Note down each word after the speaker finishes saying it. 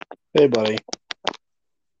Hey, buddy.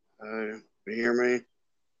 You hear me?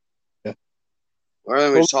 Yeah. Well,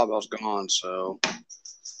 everything we just talked about was gone, so at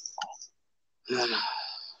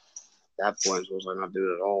that point, I was like, not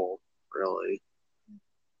do it at all, really.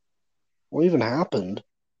 What even happened?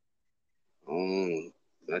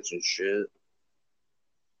 Mention shit.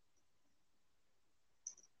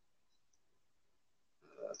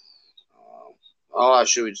 All that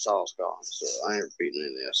shit we just saw was gone, so I ain't repeating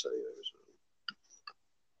anything I said either.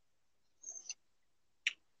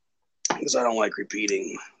 Because I don't like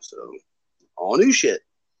repeating, so all new shit.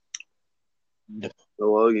 Yep.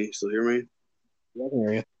 Hello, you still hear me? Yeah, I can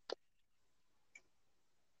hear you.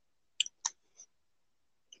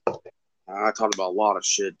 I talked about a lot of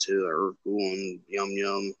shit too, like Urkel and Yum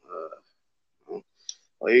Yum.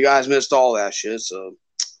 Well, you guys missed all that shit, so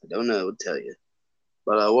I don't know what to tell you.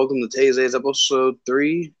 But welcome to today's episode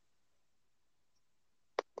 3.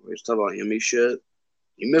 We just talk about yummy shit.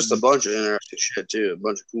 You missed a bunch of interesting shit too, a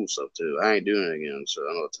bunch of cool stuff too. I ain't doing it again, so I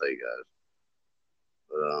don't know what to tell you guys.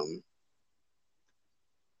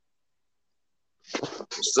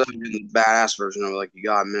 But instead of getting the badass version of it, like you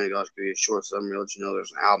got a minute, I'll give you a short summary, let you know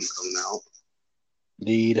there's an album coming out.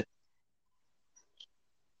 Indeed.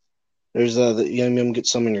 There's the Yum Yum Get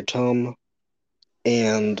Some in Your Tum,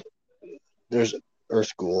 and there's Earth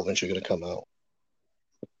School eventually going to come out.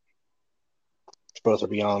 Both are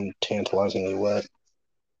beyond tantalizingly wet.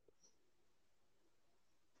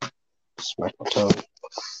 Smack my tongue.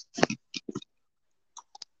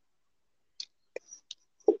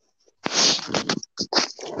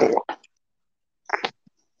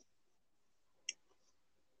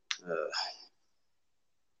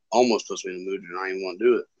 Almost puts me in the mood, and I ain't want to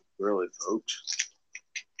do it. Really, folks.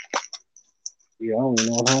 Yeah, I don't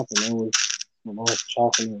even know what happened. I was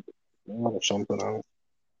chopping it out or something. I'm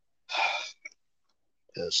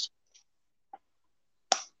pissed.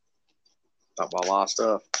 Talk about a lot of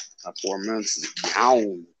stuff. 4 minutes is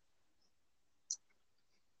down.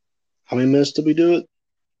 How many minutes did we do it?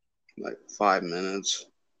 Like 5 minutes.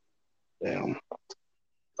 Damn.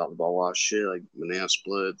 Talk about a lot of shit, like banana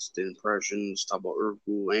splits, the impressions, talk about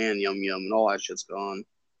Urkel and Yum Yum, and all that shit's gone.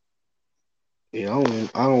 Yeah,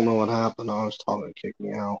 I don't know what happened. I was talking to kick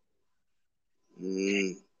me out.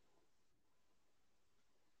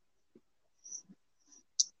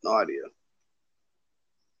 No idea.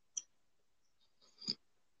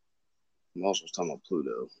 I'm also talking about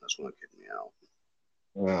Pluto. That's when it kicked me out.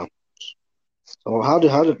 Yeah. So how did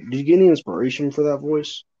you get any inspiration for that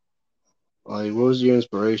voice? Like, what was your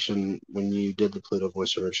inspiration when you did the Pluto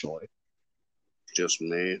voice originally? Just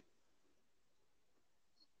me.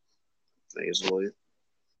 Nasally.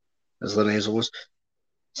 As the nasal voice.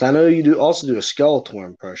 So I know you also do a skeletal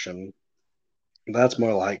impression. That's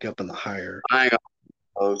more like up in the higher. I ain't gonna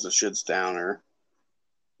close the shit's downer.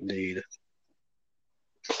 Indeed.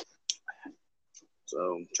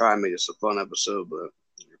 So try and make this a fun episode, but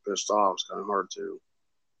if you're pissed off, it's kind of hard to.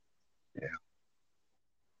 Yeah.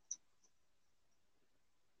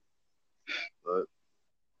 But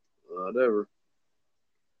whatever.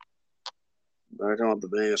 Back on the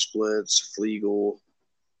banana splits, Fleagle,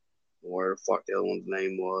 whatever the fuck the other one's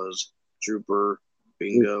name was, Trooper,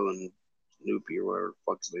 Bingo, and Snoopy or whatever the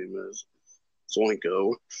fuck his name is.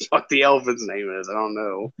 Zoinko. Fuck the elephant's name is. I don't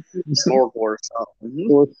know. Snorkel or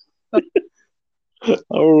something. I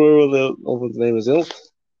don't remember what the elephant's name is.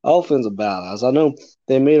 Elephant's a badass. I know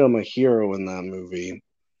they made him a hero in that movie.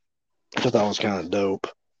 I thought that was kind of dope.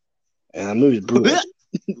 And that movie's brutal.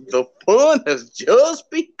 The fun has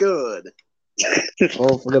just begun.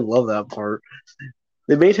 Oh, I fucking love that part.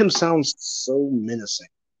 They made him sound so menacing.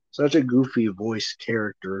 Such a goofy voice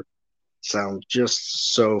character. Sound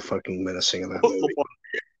just so fucking menacing in that movie. The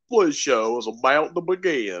split show is about to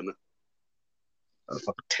begin. That's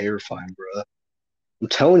fucking terrifying, bro. I'm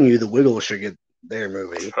telling you, the Wiggles should get their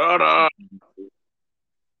movie. Shut up.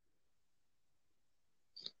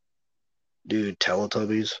 Dude,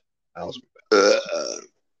 Teletubbies. That was I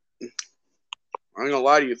ain't gonna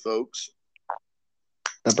lie to you, folks.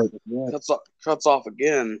 that Cuts off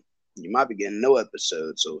again. You might be getting no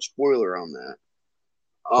episode, so spoiler on that.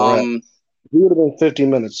 If you would have been 15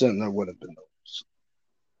 minutes in, that would have been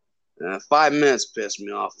 5 minutes pissed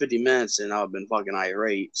me off. 50 minutes and I've been fucking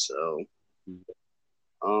irate. So,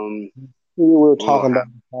 we were talking about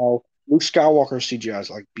how Luke Skywalker CGI is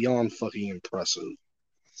like beyond fucking impressive.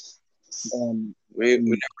 We've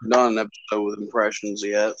never done an episode with impressions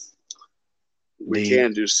yet. We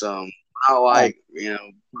can do some. Not like,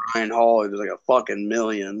 Brian Hall, there's like a fucking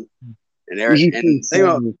million. And there, He and thinks think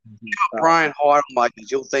about I Brian Hart, I'm like,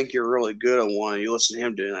 you'll think you're really good at one, and you listen to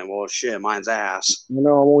him doing like, well, shit, mine's ass.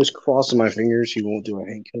 know I'm always crossing my fingers he won't do a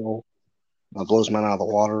Hank Hill. That blows mine out of the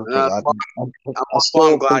water And because I that's why I'm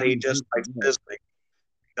still glad think he just likes Disney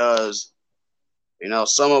because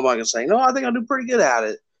some of them I can say, no, I think I'll do pretty good at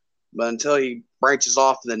it, but until he branches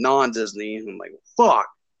off into non-Disney, I'm like, fuck.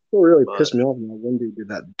 it really But pissed me off when that one dude did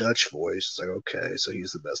that Dutch voice. It's like, okay, so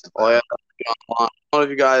he's the best of oh that. yeah, I don't know if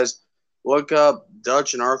you guys look up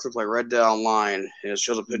Dutch and Arthur play Red Dead Online, and it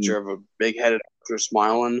shows a picture of a big-headed Arthur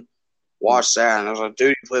smiling. Watch that, and I was like,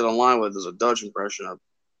 dude, he played online with is a Dutch impression of.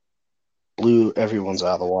 Blew everyone's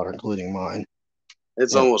out of the water, including mine.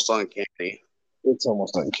 It's Yeah, almost uncanny. it's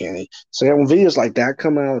almost uncanny. So yeah, when videos like that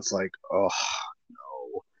come out, it's like, oh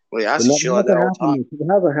no. Well, yeah, I But see no, shit like that all the time.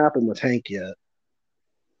 it hasn't happened with Hank yet.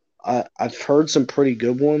 I've heard some pretty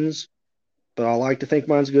good ones, but I like to think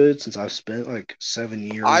mine's good since I've spent like 7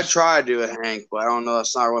 years. I try to do a Hank, but I don't know.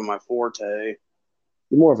 That's not really my forte.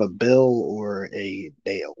 You're more of a Bill or a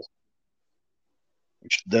Dale.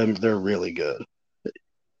 Which they're really good.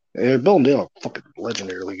 And Bill and Dale are fucking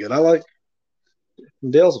legendarily good. I like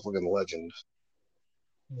Dale's a fucking legend.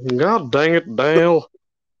 God dang it, Dale.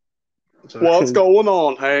 What's going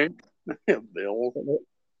on, Hank? Bill.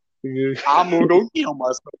 I'm gonna go kill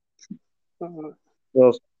myself.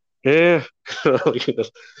 Well, yeah.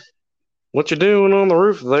 What you doing on the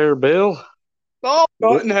roof there, Bill? Oh,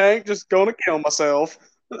 nothing, Hank. Just gonna kill myself.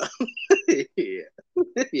 Yeah.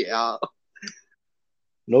 Yeah.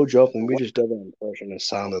 No joke, when we just did that impression, it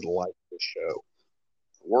sounded like the show.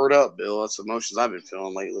 Word up, Bill. That's the emotions I've been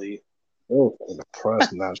feeling lately. I was fucking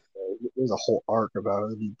depressed in that show. There's a whole arc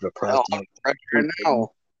about it. Hell, Depressed. I'm depressed right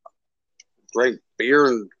now. Drank beer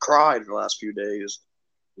and cried the last few days.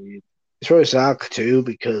 It's really sad too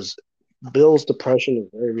because Bill's depression is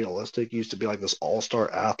very realistic. He used to be like this all-star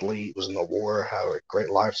athlete, was in the war, had a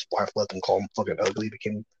great life. His wife let him call him fucking ugly,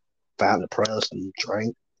 became fat and depressed and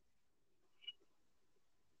drank.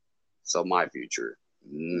 So my future.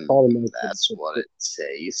 That's what it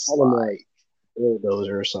tastes like.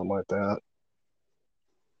 Bulldozer or something like that.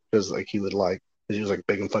 Because like he would like, cause he was like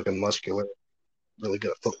big and fucking muscular, really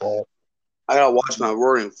good at football. I gotta watch my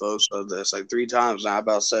wording, folks, of this like 3 times now. I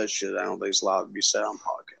about said shit I don't think it's allowed to be said on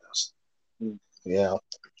podcasts. Yeah.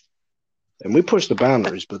 And we push the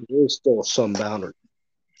boundaries, but there is still some boundary.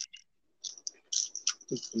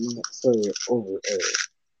 Over there.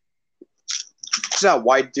 See that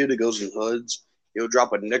white dude that goes in hoods? He'll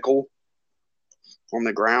drop a nickel on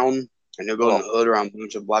the ground and he'll go in the hood around a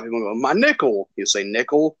bunch of black people and go, my nickel. He'll say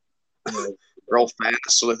nickel real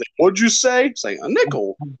fast. So they think, what'd you say? Saying a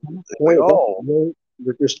nickel. Like, oh,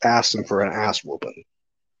 you're just asking for an ass whooping.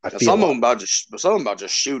 Some of them about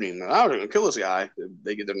just shooting. I was gonna kill this guy.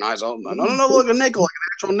 They get their knives out. No, look, a nickel, like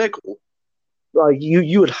an actual nickel. Like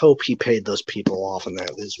you would hope he paid those people off and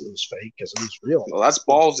that this was fake because it was real. Well, that's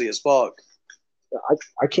ballsy as fuck.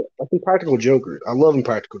 I can't. I think Practical Jokers. I love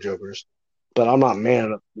Practical Jokers, but I'm not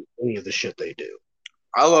mad at any of the shit they do.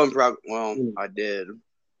 I love him. Well, I did.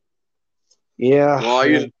 Yeah. Well,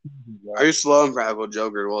 I used to love him, Practical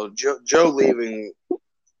Joker. Well, Joe leaving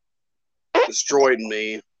destroyed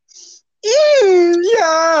me.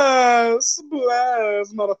 Yes,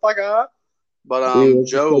 bless, motherfucker. But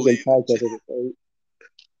Joe leaving.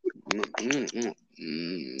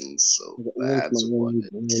 So that's what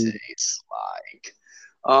it tastes like.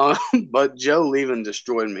 But Joe leaving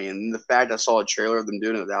destroyed me, and the fact I saw a trailer of them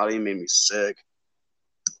doing it without him made me sick.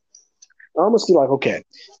 I almost feel like, okay,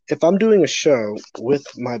 if I'm doing a show with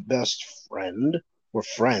my best friend or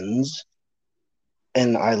friends,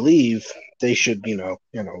 and I leave, they should, in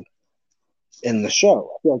the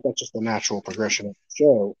show. I feel like that's just the natural progression of the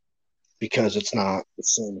show because it's not the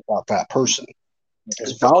same about that person.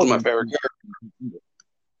 Because Bill's my favorite character.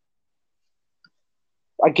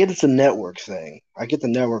 I get it's a network thing. I get the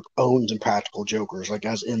network owns Impractical Jokers, like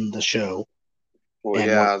as in the show. Well,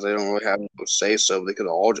 yeah, they don't really have no say so. They could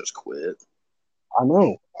all just quit. I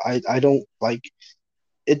know. I don't like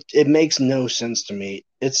it. It makes no sense to me.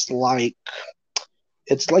 It's like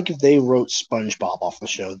if they wrote SpongeBob off the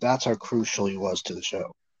show. That's how crucial he was to the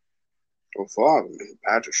show. Well, fuck,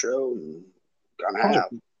 Patrick show and gonna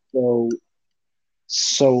have.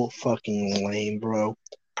 So fucking lame, bro.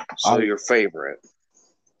 So your favorite?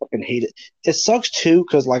 Fucking hate it. It sucks too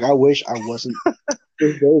because like I wish I wasn't.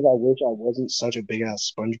 There's days I wish I wasn't such a big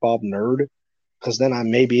ass SpongeBob nerd because then I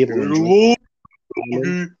may be able to enjoy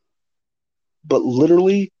it. But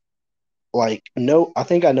literally, like, no, I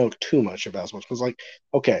think I know too much about SpongeBob because, like,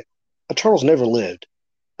 okay, a turtle's never lived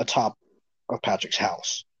atop of Patrick's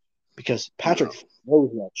house because Patrick knows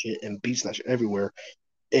that shit and beats that shit everywhere.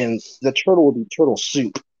 and the turtle would be turtle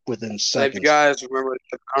soup within And if you seconds. guys remember,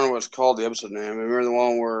 I don't know what it's called, the episode name. Remember the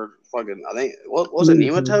one where fucking, I think, what was it,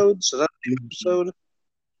 Nematodes. nematodes? Is that the episode?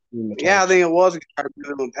 Yeah, I Nematodes. think it was. He tried to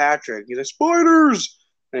beat him with Patrick. He's like, spiders!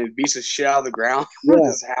 And he beats the shit out of the ground with Yeah,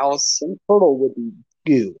 his house. some turtle would be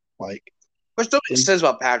goo. Like, Which don't make sense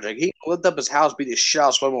about Patrick. He lit up his house, beat the shit out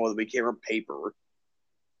of someone with it, became a paper.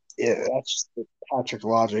 yeah, that's just the Patrick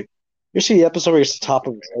logic. You see the episode where he's the top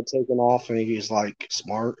of his head taken off and he's like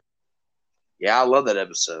smart? Yeah, I love that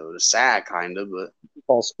episode. It's sad, kind of, but He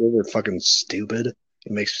calls Squidward fucking stupid.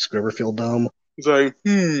 It makes Squidward feel dumb. he's like,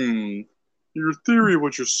 your theory of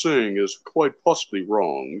what you're saying is quite possibly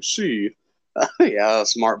wrong. See? Yeah,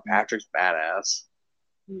 smart Patrick's badass.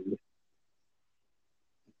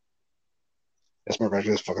 That's Smart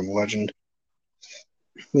Patrick is fucking legend.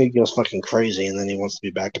 He goes fucking crazy and then he wants to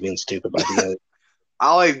be back to being stupid by the end.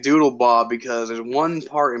 I like Doodle Bob because there's one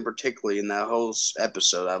part in particular in that whole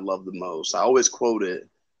episode I love the most. I always quote it.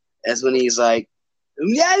 That's when he's like,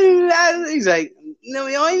 he's like, no,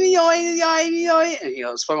 and he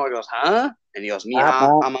goes, SpongeBob goes, huh? And he goes,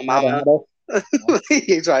 Miha, I'm a mama.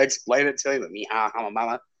 He tries to explain it to him, but Miha, I'm a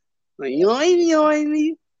mama. Like, yeah,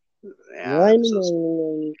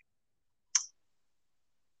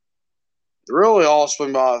 really all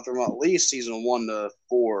SpongeBob from at least season 1 to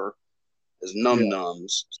 4 is Num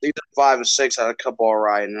Nums. Season 5 and 6 had a couple all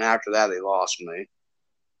right, and after that they lost me.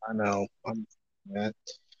 I know.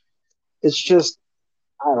 It's just,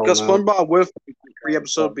 I don't Because know. SpongeBob with every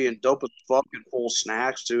episode being dope as fuck and full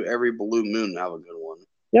snacks to every blue moon have a good one.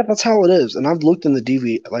 Yeah, that's how it is. And I've looked in the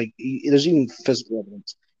DVD, like, there's even physical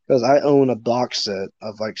evidence. Because I own a box set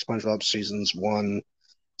of, like, SpongeBob seasons 1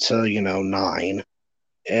 to, 9.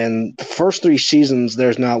 And the first 3 seasons,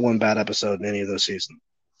 there's not one bad episode in any of those seasons.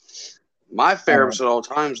 My favorite episode of all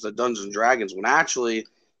time is the Dungeons and Dragons one. Actually,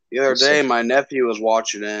 the other day, my nephew was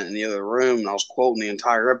watching it in the other room, and I was quoting the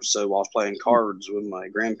entire episode while I was playing cards with my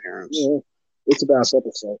grandparents. Yeah, it's a best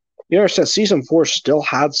episode. You understand, season 4 still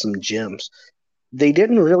had some gems. They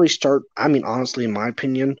didn't really start, I mean, honestly, in my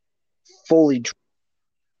opinion, fully.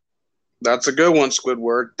 That's a good one,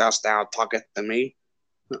 Squidward. Thou now talketh to me.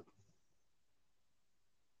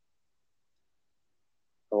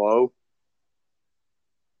 Hello?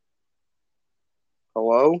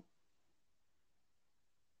 Hello?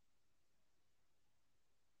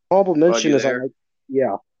 Honorable mention is, yeah,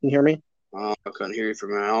 can you hear me? I couldn't hear you for a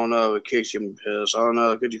minute. I don't know. It kicks you pissed. I don't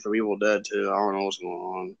know. It could you from Evil Dead, too. I don't know what's going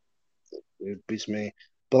on. It beats me.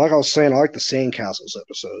 But like I was saying, I like the Sandcastles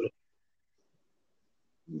episode.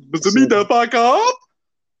 Does it need that back up?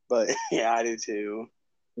 But yeah, I do too.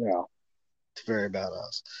 Yeah. It's very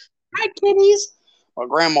badass. Hi, kitties. My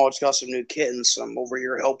grandma just got some new kittens, so I'm over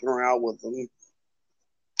here helping her out with them.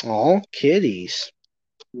 Oh, kitties.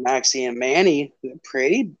 Maxie and Manny, the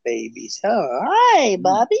pretty babies. Oh, hi,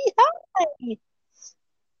 Bobby. Hi.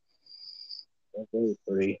 They're very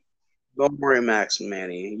pretty. Don't worry, Max and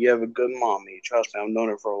Manny. You have a good mommy. Trust me, I've known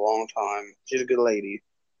her for a long time. She's a good lady.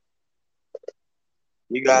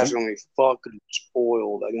 You guys are going to be fucking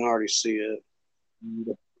spoiled. I can already see it.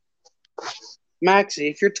 Maxie,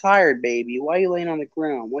 if you're tired, baby, why are you laying on the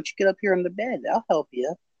ground? Why don't you get up here on the bed? I'll help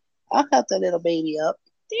you. I'll help that little baby up.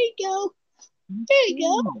 There you go. There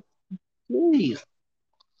you go. Please.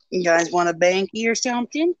 You guys want a banky or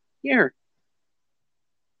something? Here.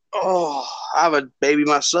 Oh, I have a baby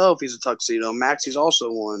myself. He's a tuxedo. Maxie's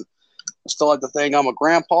also one. I still like to think I'm a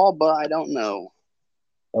grandpa, but I don't know.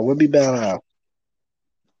 That would be badass.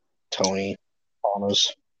 Tony,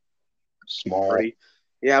 Thomas, Small. Pretty.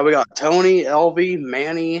 Yeah, we got Tony, Elvie,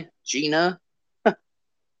 Manny, Gina.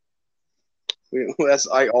 That's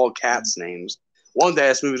like all cats' names. One day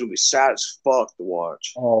this movie's gonna be sad as fuck to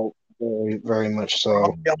watch. Oh, very, very much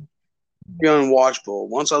so. Be unwatchable.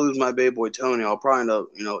 Once I lose my baby boy Tony, I'll probably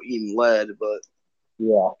end up, eating lead. But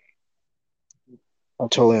yeah, I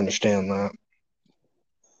totally understand that.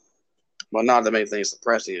 Well, not to make things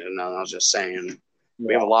depressing. No, I was just saying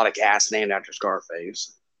we have a lot of cats named after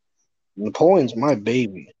Scarface. Napoleon's my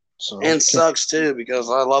baby. So and sucks too because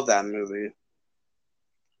I love that movie.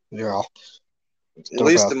 Yeah. At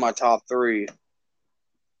least in my top 3.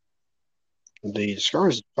 The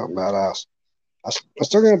Scarface is fucking badass. I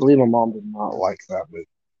still can't believe my mom did not like that movie.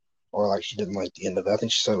 Or like she didn't like the end of it. I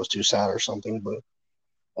think she said it was too sad or something. But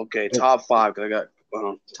okay, top 5 because I got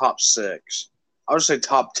top 6. I would say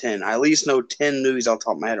top 10. I at least know 10 movies off the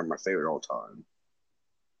top of my head are my favorite all time.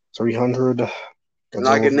 300. And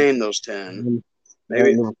I can name those 10.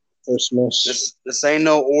 Maybe Christmas. This ain't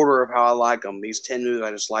no order of how I like them. These 10 movies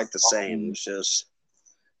I just like the same. It's just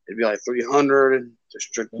it'd be like 300,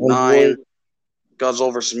 District 9,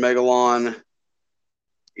 Godzilla vs. Megalon,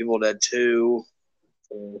 Evil Dead 2,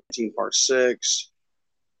 13 Part 6,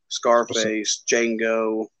 Scarface,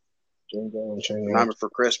 Django, Django and Django. Nightmare for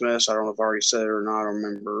Christmas. I don't know if I already said it or not. I don't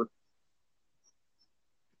remember.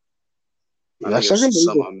 I Yeah, think there's some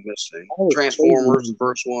second I'm missing. Transformers, the movie.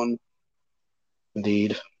 first one.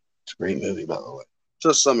 Indeed. It's a great movie, by the way.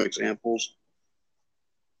 Just some examples.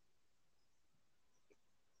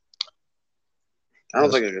 I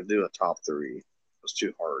don't think I could do a top 3. It's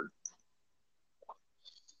too hard.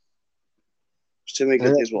 There's too many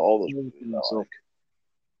good things with all those movies I like.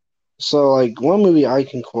 So, like, one movie I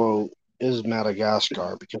can quote is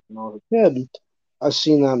Madagascar, because when I was a kid, I've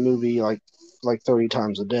seen that movie like 30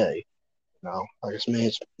 times a day. Like it's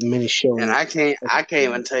many And showings. I can't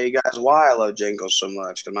even tell you guys why I love Django so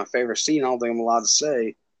much. Because my favorite scene, I don't think I'm allowed to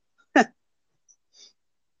say.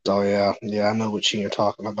 Oh yeah, I know what scene you're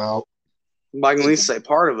talking about. But I can at least say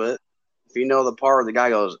part of it. If you know the part where the guy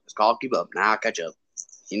goes, "It's called keep up, now I'll catch up."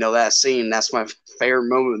 You know that scene? That's my favorite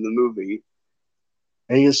moment in the movie.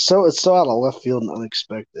 And it's so out of left field and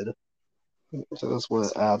unexpected. So that's what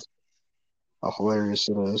it adds. How hilarious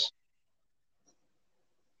it is.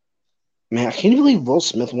 Man, can you believe Will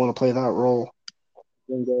Smith want to play that role?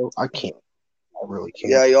 I can't. I really can't.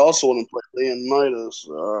 Yeah, you also want to play Leonidas.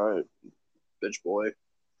 All right, bitch boy. I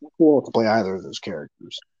don't want to play either of those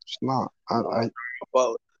characters. It's not.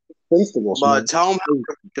 But Thanks to Will Smith. tell him how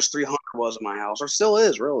just 300 was in my house, or still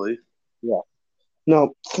is, really. Yeah.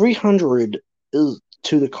 No, 300 is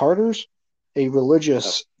to the Carters a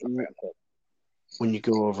religious when you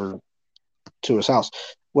go over to his house.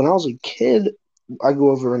 When I was a kid, I go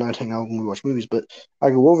over and I'd hang out when we watch movies, but I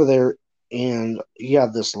go over there and he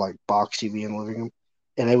had this like box TV in the living room,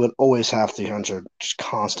 and they would always have 300 just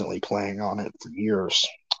constantly playing on it for years.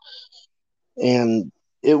 And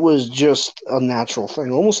it was just a natural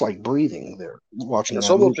thing, almost like breathing there, watching That's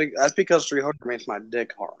that movie. that's because 300 makes my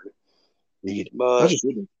dick hard. I But just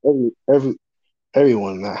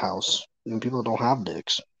everyone in that house, and people that don't have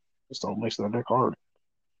dicks, just don't makes their dick hard.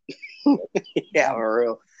 yeah, for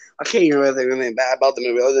real. I can't even remember anything bad about the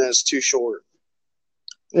movie other than it's too short.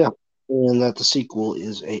 Yeah, and that the sequel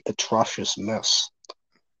is a atrocious mess.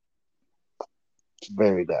 It's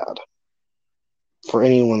very bad. For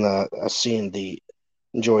anyone that has seen the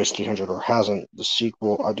enjoys 300 or hasn't, the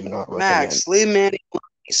sequel I do not recommend. Max, leave Manny alone.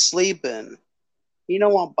 He's sleeping. He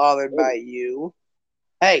don't want bothered by you.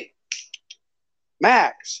 Hey,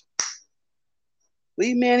 Max,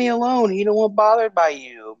 leave Manny alone. He don't want bothered by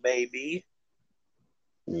you, baby.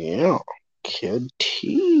 Yeah, kid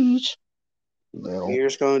tease. Little. You're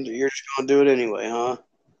just gonna do it anyway, huh?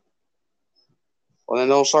 Well, then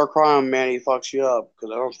don't start crying, Manny fucks you up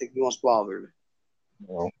because I don't think he wants bothered.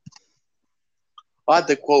 No. I had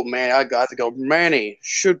to quote Manny. I got to go, Manny,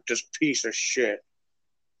 shoot this piece of shit.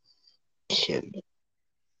 Kid.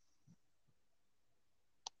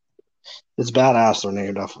 It's badass they're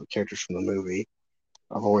named after the characters from the movie.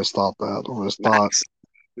 I've always thought that. I've always thought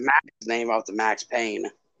Max is named after Max Payne.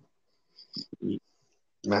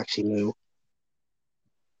 Maxie knew.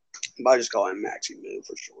 But I just call him Maxie Moo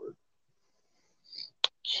for short.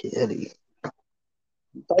 Kitty.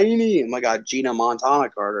 Tiny. Oh my God, Gina Montana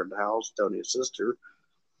Carter in the house, Tony's sister.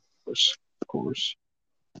 Of course.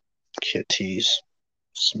 Kitties.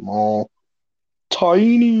 Small.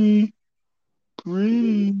 Tiny.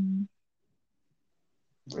 Pretty.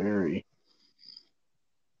 Very.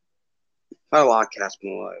 I had a lot of cats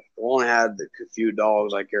in my life. I only had the few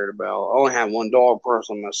dogs I cared about. I only had one dog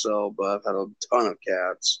personally myself, but I've had a ton of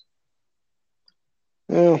cats.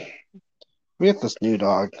 Yeah. We have this new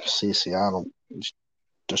dog, Cece. I don't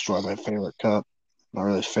destroy my favorite cat. Not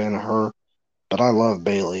really a fan of her. But I love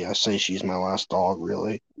Bailey. I say she's my last dog,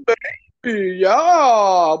 really.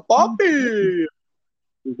 Yeah, puppy.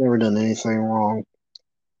 She's never done anything wrong.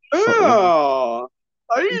 Yeah.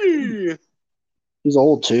 Hey. She's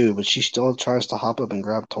old too, but she still tries to hop up and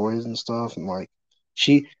grab toys and stuff. And like,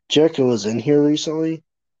 Jericho was in here recently,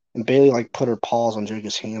 and Bailey like put her paws on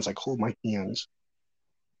Jericho's hands, like hold my hands.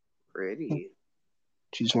 Pretty.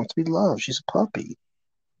 She just wants to be loved. She's a puppy.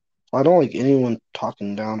 I don't like anyone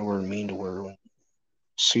talking down to her and mean to her.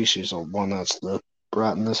 She's the one that's the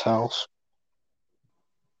brat in this house.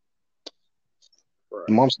 Right.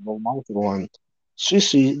 Mom's the one.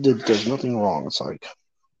 Cece does nothing wrong. It's like,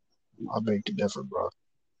 I beg to differ, bro.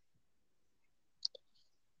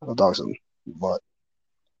 The dog's a butt.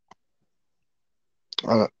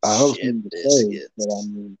 I don't Shit mean to say, but I biscuits.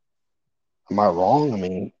 mean, am I wrong? I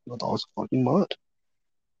mean, the dog's a fucking mutt.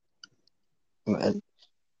 And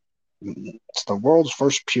it's the world's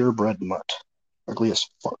first purebred mutt. Ugly as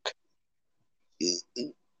fuck.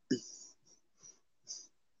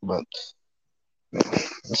 But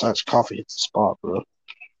Besides coffee, it's the spot, bro.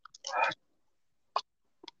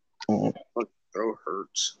 My throat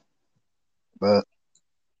hurts. But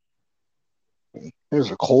there's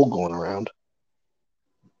a cold going around.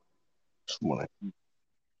 Someone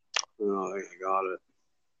Oh, I think I got it.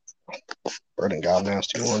 Brennan got a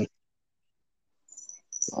nasty one.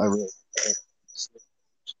 I really.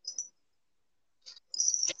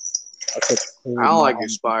 I don't like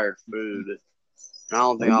expired food. I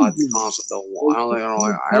don't think I like the concept of.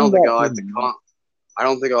 I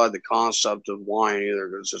don't think I like the concept of wine either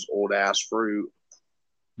because it's just old ass fruit.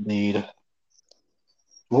 Indeed.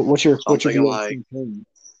 What's your view on champagne?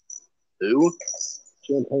 Who?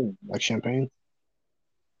 Champagne, like champagne.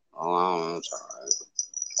 Oh, I don't know. It's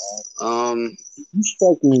all right. You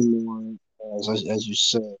strike me more as you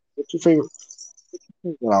said. What's your favorite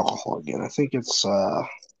alcohol again? I think it's I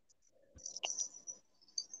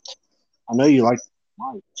know you like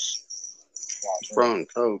lights. Rum and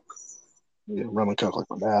Coke. Yeah, rum and coke like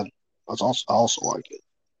my dad. I also like it.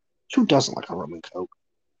 Who doesn't like a rum and coke?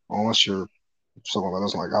 Unless you're someone that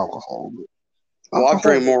doesn't like alcohol. But Well, alcohol, I've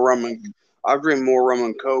drank more rum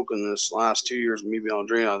and Coke in this last 2 years of me being on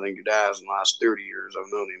drink. I think your dad has in the last 30 years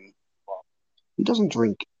I've known him. he doesn't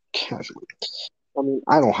drink casually. I mean,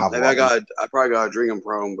 I don't have a lot. I probably got a drinking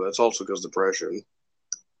problem, but it's also because of depression.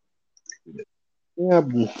 Yeah,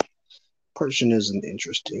 depression is an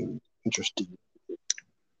interesting. Just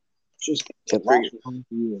it lasts for you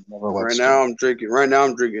and never lets Right now I'm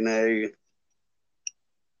drinking a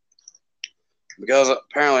because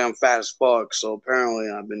apparently I'm fat as fuck. So apparently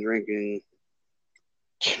I've been drinking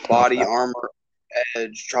Body Armor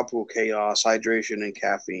Edge, Tropical Chaos, Hydration, and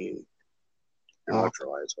Caffeine and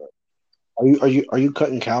electrolytes. Are you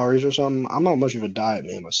cutting calories or something? I'm not much of a diet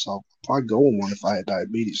man myself. I'd probably go on one if I had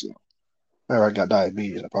diabetes though. Or I got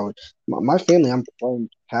diabetes. I probably my family. I'm prone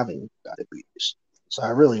to having diabetes, so I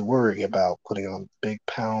really worry about putting on big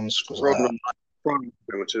pounds because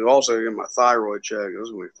To also get my thyroid checked. This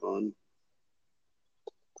is gonna be fun,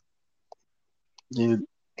 dude.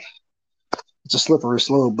 It's a slippery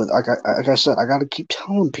slope, but like I said, I got to keep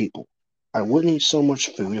telling people I wouldn't eat so much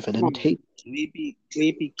food if I didn't take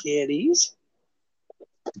sleepy kitties.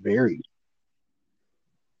 very.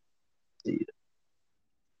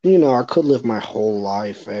 You know, I could live my whole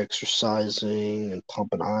life exercising and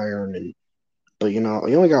pumping iron, but you know,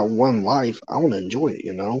 you only got one life. I want to enjoy it.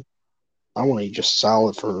 You know, I want to eat just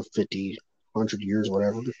salad for 50, 100 years,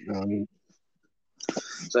 whatever. You know what I mean?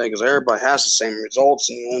 Say because everybody has the same results,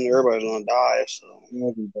 and then everybody's gonna die. So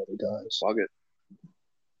Everybody dies. fuck it.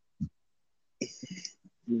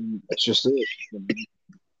 That's just it. In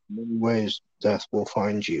many ways, death will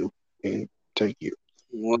find you and take you.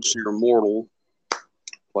 Once you're immortal,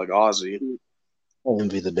 like Ozzy. I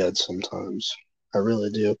envy the dead sometimes. I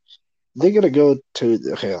really do. They gotta go to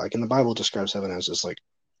okay, like in the Bible, it describes heaven as this like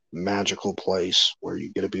magical place where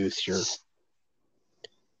you get to be with your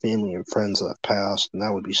family and friends that have passed, and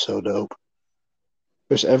that would be so dope.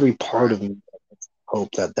 There's every part of me that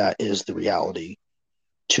hope that that is the reality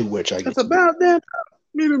to which I get It's to be. about that.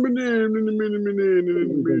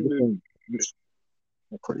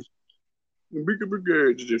 Crazy. You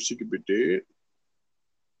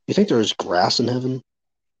You think there's grass in heaven?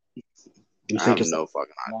 You I think have it's no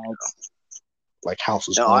fucking idea. like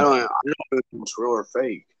houses? No, I don't know if it's real or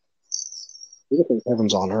fake. You think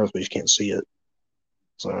heaven's on earth, but you can't see it.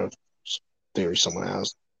 So, theory someone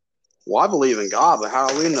has. Well, I believe in God, but how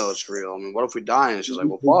do we know it's real? I mean, what if we die and it's just like,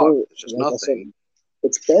 well, fuck, it's just like nothing.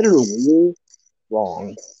 It's better we're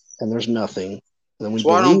wrong and there's nothing. And then we So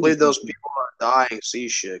I don't believe those people that die and see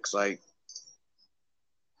shit. Cause like,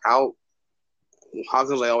 how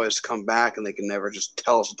come they always come back and they can never just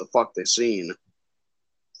tell us what the fuck they seen?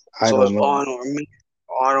 I don't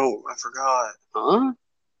know. I forgot. Huh?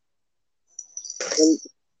 And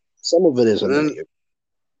some of it is a negative.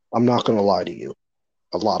 I'm not going to lie to you.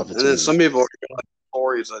 A lot of it's. And then some people are like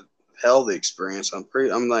stories of hell they experience. I'm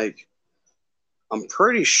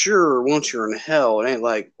pretty sure once you're in hell, it ain't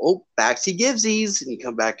like, oh, back to Gibsies, and you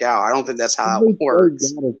come back out. I don't think that's how it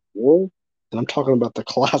works. I'm talking about the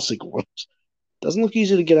classic ones. Doesn't look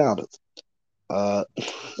easy to get out of. Well,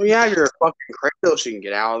 yeah, you're a fucking Kratos, you can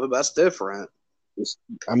get out of it. But that's different.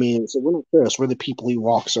 I mean, so we're not Kratos. We're the people he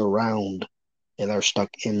walks around, and they're stuck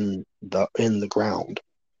in the ground,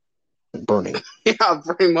 burning. Yeah,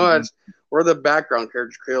 pretty much. We're the background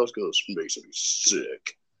character. Kratos goes, makes me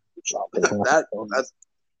sick.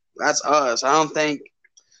 That's us. I don't think.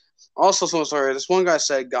 Also, so sorry. This one guy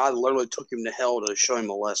said God literally took him to hell to show him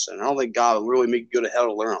a lesson. I don't think God would really make you go to hell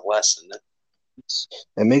to learn a lesson.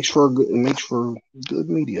 It makes for good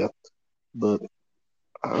media, but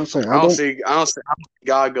Honestly, I don't see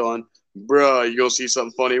God going, bruh, you gonna see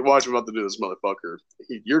something funny? Watch, I'm about to do this, motherfucker.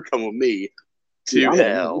 You're coming with me Dude, to I don't know.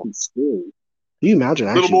 It'd hell. be scary. Can you imagine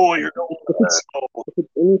Little actually boy, you're going if to hell. it's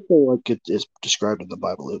anything like it is described in the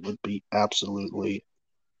Bible, it would be absolutely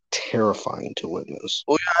terrifying to witness.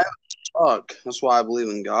 Well, yeah, fuck. That's why I believe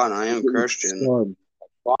in God and I am Christian. Son,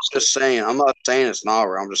 Well, I'm just saying, I'm not saying it's not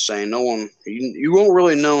real. I'm just saying no one, you won't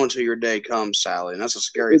really know until your day comes, Sally. And that's a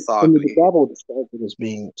scary I thought. mean, the Bible describes it as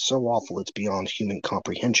being so awful it's beyond human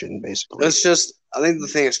comprehension, basically. It's just, I think the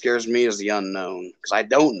thing that scares me is the unknown because I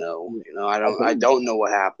don't know. You know, I Okay. don't know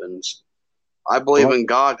what happens. I believe Well, in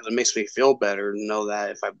God because it makes me feel better to know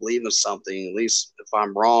that if I believe in something, at least if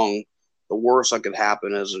I'm wrong, the worst that could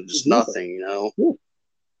happen is just nothing. You know, yeah.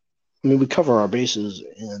 I mean, we cover our bases,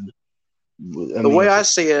 and I the mean, way I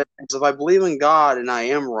see it is, if I believe in God and I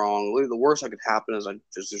am wrong, the worst that could happen is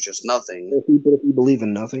there's just nothing. but if you believe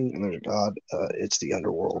in nothing and there's a God, it's the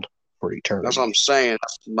underworld for That's what eternity. I'm saying.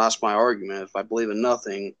 That's my argument. If I believe in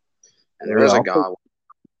nothing and there Yeah, is a God,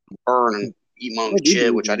 burn and eat my own I do shit,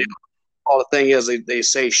 believe which I do. in All the thing is, they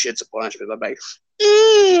say shit's a punishment. I'm like,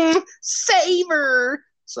 savor.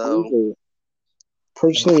 So it.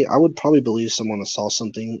 Personally, I would probably believe someone saw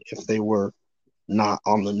something if they were not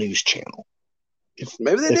on the news channel.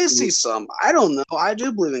 maybe they If did see some. I don't know. I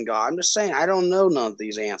do believe in God. I'm just saying I don't know none of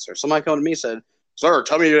these answers. Somebody come to me and said, "Sir,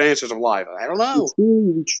 tell me the answers of life." I don't know.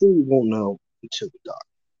 we truly won't know until we die.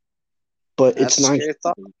 But That's it's a nice. scary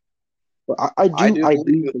thought. But I do I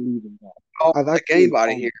believe do it. believe in God. Oh, I've like actually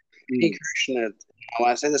anybody found here, any experience. Christian. When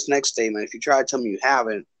I say this next statement, if you try to tell me you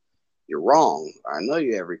haven't, you're wrong. I know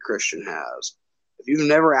you. Every Christian has. If you've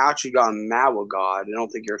never actually gotten mad with God, I don't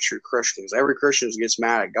think you're a true Christian. Because every Christian gets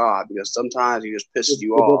mad at God because sometimes he just pisses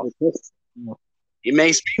you The off. devil tests you. He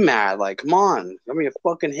makes me mad. Like, come on, give me a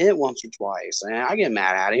fucking hit once or twice. And I get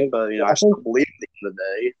mad at him, but I I think, still believe at the end of the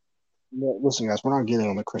day. listen, guys, we're not getting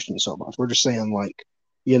on the Christian soapbox. We're just saying, like,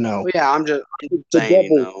 you know, But yeah, I'm just the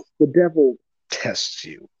saying, the devil tests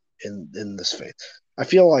you in this faith. I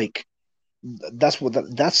feel like that's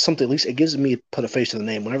something. At least it gives me put a face to the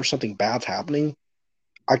name. Whenever something bad's happening,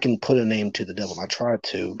 I can put a name to the devil. And I try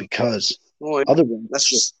to because well, otherwise that's it's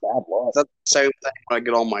just just bad luck. that's the same thing when I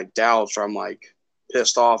get all my doubts or I'm like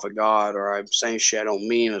pissed off at God or I'm saying shit I don't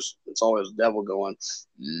mean. It's always the devil going,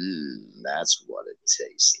 that's what it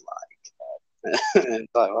tastes like. And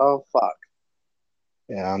it's like, oh fuck.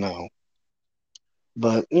 Yeah, I know.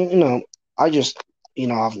 But I just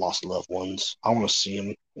I've lost loved ones. I want to see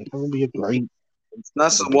them. It would be a great.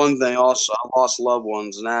 That's the one thing. Also, I lost loved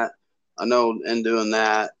ones, and that I know in doing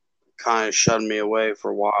that kind of shut me away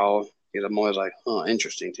for a while because I'm always like, huh,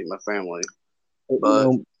 interesting to my family. But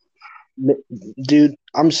You dude,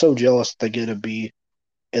 I'm so jealous they get to be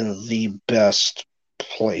in the best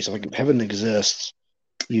place. Like if heaven exists,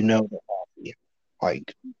 they're happy.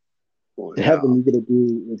 Like well, in yeah, heaven, you get to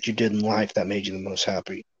do what you did in life that made you the most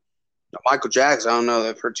happy. Michael Jackson. I don't know.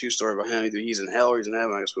 I've heard two stories about him. Either he's in hell or he's in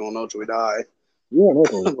heaven. I guess we won't know till we die. Yeah,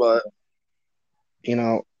 no, But you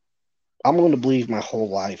know, I'm going to believe my whole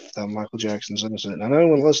life that Michael Jackson's innocent. And I know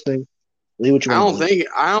anyone listening, believe what you I want to don't believe. think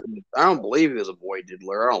I don't believe he was a boy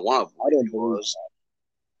diddler. I don't want to I believe don't he believe. was.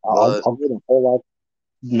 But I've lived a whole life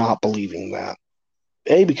not believing that.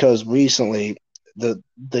 Because recently the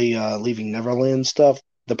Leaving Neverland stuff,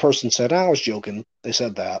 the person said I was joking. They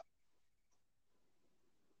said that,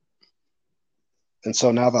 and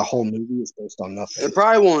so now the whole movie is based on nothing. it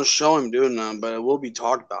probably won't show him doing them, but it will be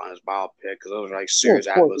talked about in his biopic because those are like Well, serious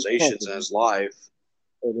of course, it's accusations in controversial. his life.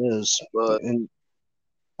 It is, But and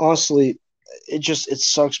honestly, it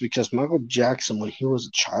sucks because Michael Jackson, when he was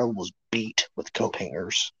a child, was beat with coat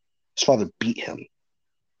hangers. His father beat him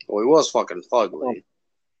well, he was fucking um, fugly.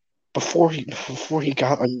 before he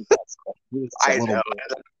got. I mean, he was a I little know.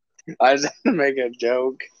 bit. I just had to make a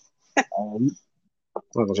joke. Um,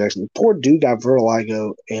 Michael Jackson, poor dude, got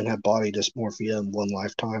vertigo and had body dysmorphia in one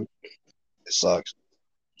lifetime. It sucks.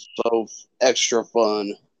 So extra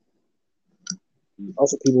fun.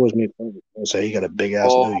 Also, people always make fun of it. They say he got a big ass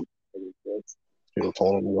Oh, nose. People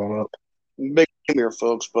told him growing up. big game here,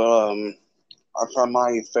 folks. But I've had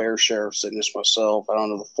my fair share of sickness myself. I don't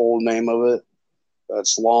know the full name of it.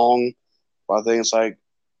 It's long. But I think it's like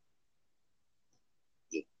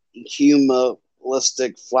hemolytic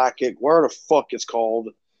flaccic. Where the fuck it's called?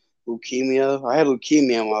 Leukemia. I had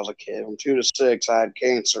leukemia when I was a kid. From 2 to 6, I had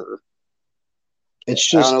cancer.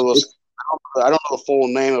 It's I don't just, know. I don't know the full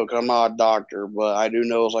name of it because I'm not a doctor, but I do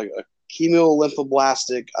know it's like a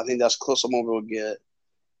chemolymphoblastic. I think that's close I'm gonna get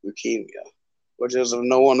leukemia, which is if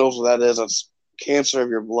no one knows what that is, it's cancer of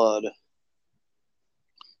your blood.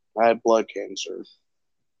 I had blood cancer.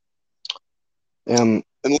 um,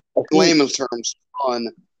 In I think layman's terms, fun.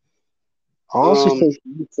 I honestly Um, think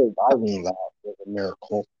you surviving that was a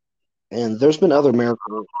miracle. And there's been other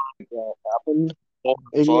miracles that happened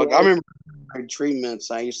in your fuck. I life. remember my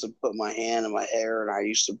treatments. I used to put my hand in my hair, and I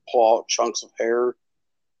used to pull out chunks of hair.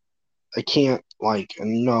 I can't like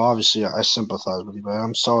no, obviously I sympathize with you, but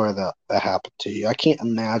I'm sorry that that happened to you. I can't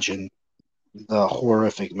imagine the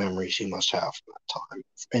horrific memories you must have from that time.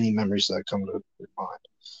 Any memories that come to your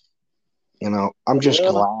mind. I'm just Yeah,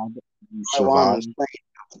 glad you I wanted to survived. think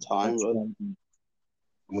at the time, That's but when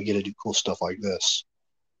we get to do cool stuff like this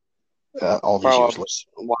all these probably years later. was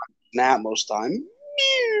watching that most time.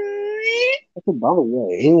 Also, by the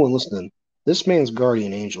way, anyone listening, this man's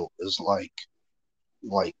guardian angel is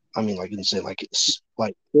I mean, like insane. Like it's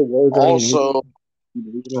like the word guardian angel. Also, You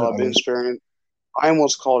believe in so it? I've I been mean, experiencing. I'm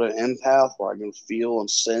what's called an empath, where I can feel and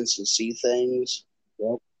sense and see things.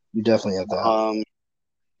 yep, you definitely have that. Um,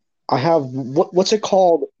 I have what's it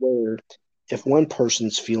called? Where if one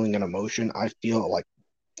person's feeling an emotion, I feel it like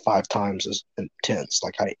 5 times as intense.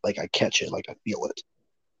 Like I catch it, like I feel it.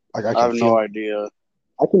 Like I have no idea.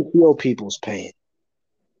 I can feel people's pain.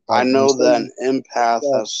 I Like when know that somebody an empath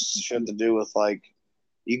yeah, has shit to do with like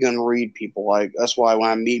you can read people. Like that's why when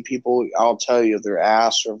I meet people, I'll tell you if they're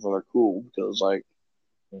ass or if they're cool because like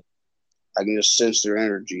I can just sense their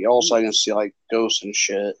energy. Also, I can see like ghosts and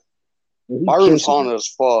shit. he My room's cancels. haunted as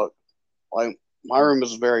fuck. Like my room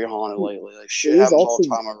is very haunted lately. Like shit There is happens all also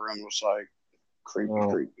the time. My room was like creepy, uh,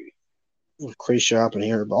 creepy. crazy shit happen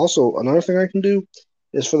here, but also another thing I can do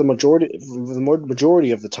is for the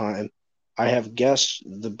majority of the time, I have guessed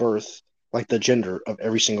the birth, like the gender of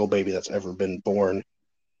every single baby that's ever been born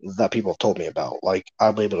that people have told me about. Like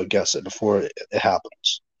I'll be able to guess it before it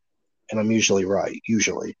happens, and I'm usually right.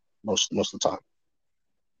 Usually, most of the time.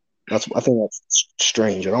 I think that's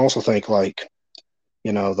strange, and I also think like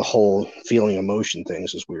the whole feeling emotion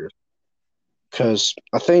things is weird because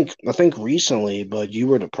I think recently, but you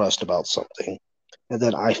were depressed about something, and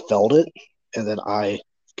then I felt it, and then I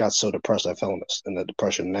got so depressed I fell in the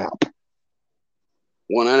depression nap. It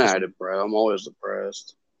When I depressed, I'm always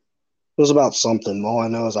depressed. was about something. All I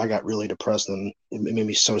know is I got really depressed, and it made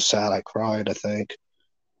me so sad I cried. I think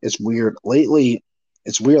it's weird lately.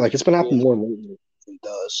 It's weird. Like it's been happening more lately than it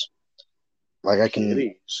does. Like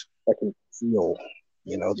Kitties. I can feel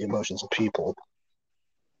the emotions of people.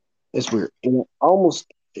 It's weird.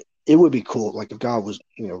 Almost it would be cool. Like if God was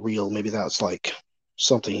real, maybe that's like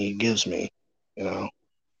something He gives me. You know,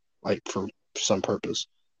 like for some purpose.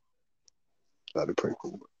 That'd be pretty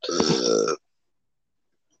cool.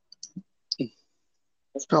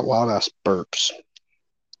 It's got loud ass burps.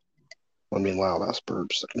 I mean, loud ass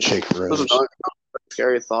burps that can shake That's rooms. another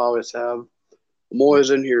scary thought I always have. I'm always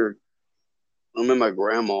in here. I'm in my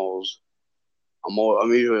grandma's. I'm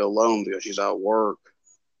usually alone because she's at work.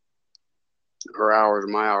 Her hours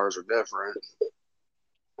and my hours are different.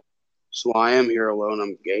 So I am here alone.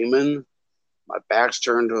 I'm gaming. My back's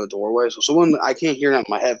turned to a doorway. So someone I can't hear out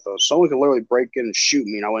my headphones. Someone could literally break in and shoot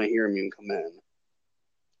me and I wouldn't hear me and come in.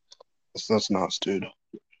 That's nuts, dude.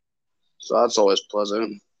 So that's always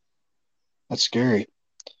pleasant. That's scary.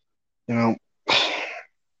 You know,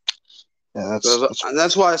 yeah, that's And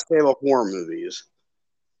that's why I stay about horror movies. dude,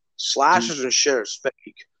 Slashers and shit are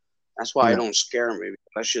fake. That's why I yeah. don't scare me.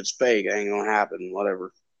 That shit's fake. It ain't gonna happen.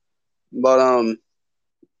 Whatever. But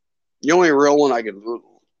the only real one I could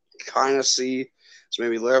kind of see is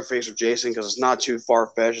maybe Leatherface or Jason because it's not too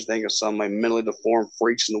far fetched to think of some like mentally deformed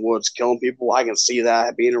freaks in the woods killing people. I can see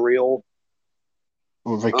that being real.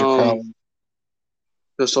 Or Victor Um, Crowley.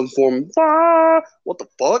 there's some form. Ah, what the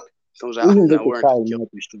fuck comes out of Even Victor nowhere and just Crowley kills.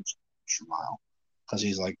 might be a while because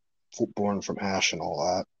he's like born from ash and all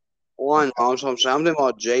that. Well, I know. I'm thinking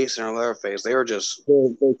about Jason or Leatherface. They were just, They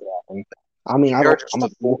could happen. I mean, they were I'm just not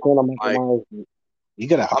deformed. I'm Michael Like, Myers. You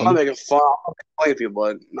could I'm not happen. making fun. I'm not making fun of people,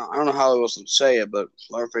 but no, I don't know how I was to say it, but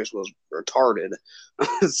Leatherface was retarded.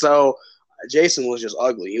 So Jason was just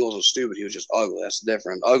ugly. He wasn't stupid. He was just ugly. That's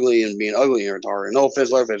different. Ugly and being ugly and retarded. No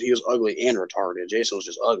offense, Leatherface. He was ugly and retarded. Jason was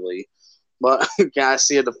just ugly. But can I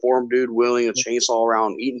see a deformed dude wielding a chainsaw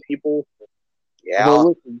around eating people? Yeah. Although,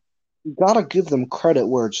 listen, you gotta give them credit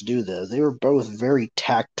where it's due, though. They were both very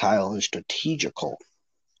tactile and strategical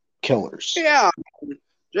killers. Yeah.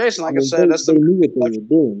 Jason, I like I mean, said, that's they the knew what they were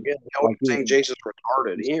doing. yeah, I Like, wasn't saying Jason's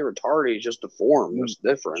retarded. He ain't retarded. He's just I deformed. mean, That's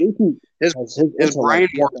different. JP His his his intellect brain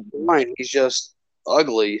works definitely. fine. He's just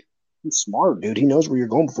ugly. He's smart, dude. He knows where you're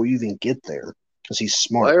going before you even get there because he's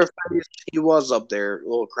smart. Leatherface, he was up there, a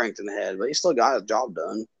little cranked in the head, but he still got his job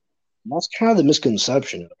done. And that's kind of the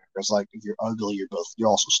misconception. It's like if you're ugly, you're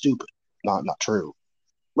also stupid. Not true.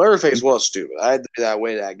 Leatherface was stupid. I had to be that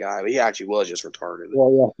way to that guy, but he actually was just retarded.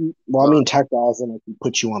 Well, yeah. Well, I But mean, tactile as in like he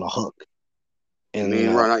puts you on a hook, I and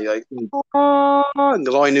mean, right now you're like,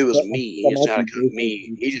 because all he knew was meat. He that just might knew how be to cook meat.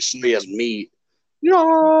 basically. He just knew he has meat.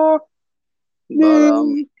 Yeah.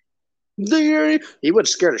 But he would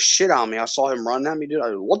scare the shit out of me. I saw him run at me, dude.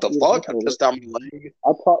 What the fuck? I pissed down my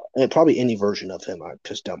leg. Probably any version of him, I'd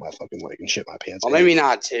piss down my fucking leg and shit my pants. Well, maybe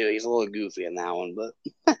not two. He's a little goofy in that one, but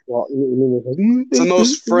Well, it's the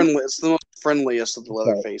most friendly. It's the most friendliest of the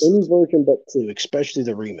okay, Leatherfaces. any version but two, especially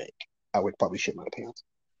the remake, I would probably shit my pants.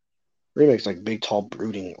 Remake's like big, tall,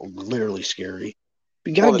 brooding, literally scary.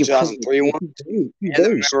 You Oh, gotta the give credit. 2003 one. He's And very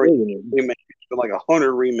remember, scary. remake, like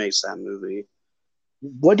 100 remakes of that movie.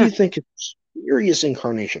 What do you think his scariest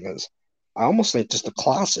incarnation is? I almost think just the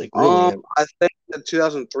classic, really. I think the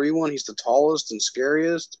 2003 one, he's the tallest and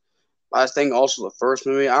scariest. I think also the first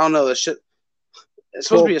movie. I don't know. The shit. It's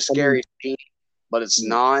supposed to be a scary scene, but it's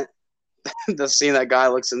not. The scene that guy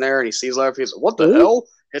looks in there and he sees Leatherface. What the hell?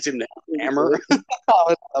 Hits him with a hammer.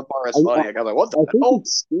 That part is funny. I was like, what the think hell?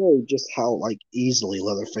 it's scary just how like easily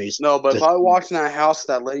Leatherface. No, but if I walked in that house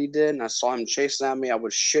that lady did and I saw him chasing at me, I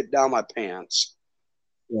would shit down my pants.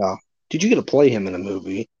 Yeah. Did you get to play him in a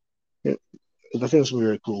movie? I think it's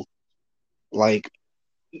really cool. Like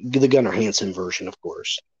the Gunnar Hansen version, of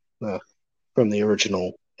course, from the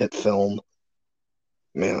original hit film.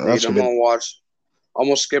 Man, Dude, that's I'm gonna be. gonna watch. I'm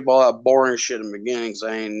gonna skip all that boring shit in the beginning because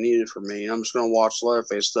I ain't needed for me. I'm just gonna watch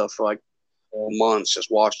Leatherface stuff for like months, just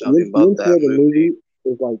watch nothing The but intro that of the movie. movie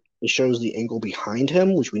is like it shows the angle behind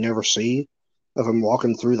him, which we never see, of him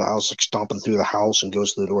walking through the house, like stomping through the house, and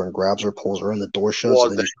goes to the door and grabs her, pulls her in, the door shuts, and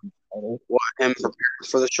What, then you. what him preparing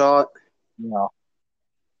for the shot? Yeah,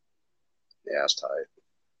 Yeah, it's tight.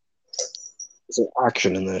 it's an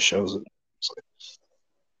action in this shows it. Like,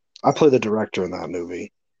 I play the director in that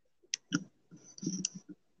movie.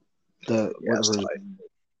 The Yeah, it's whatever tight.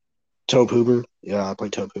 Tobe Hooper. Yeah, I play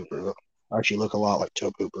Tobe Hooper. I actually look a lot like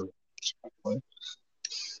Tobe Hooper.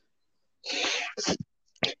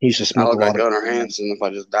 He used to I smoke a look like lot of Gunnar Hansen if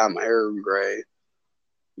I just dye my hair gray.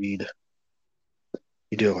 weed.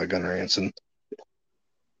 You do look like Gunnar Hansen.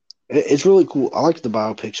 It's really cool. I like the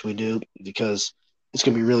biopics we do because it's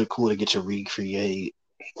gonna be really cool to get to recreate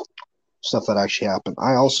stuff that actually happened.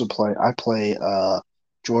 I play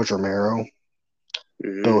George Romero,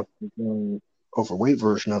 Mm-hmm. both the overweight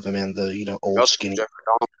version of him and the old Also, skinny Jeffrey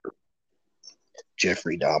Dahmer.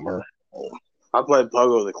 Jeffrey Dahmer. I played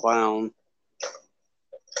Pogo the Clown.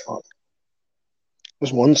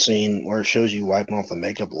 There's one scene where it shows you wiping off the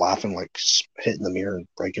makeup, laughing, like hitting the mirror and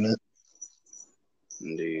breaking it.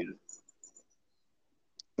 Indeed.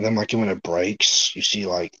 And then, like when it breaks, you see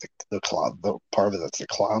like the cloud, the part of it that's the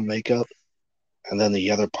clown makeup, and then the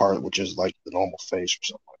other part, which is like the normal face or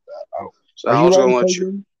something like that. So Are I you was gonna writing let you.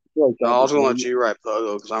 Pogo? I feel like No, that'd I be was gonna let great. you write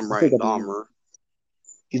Pogo because I'm I think writing that'd be Dahmer.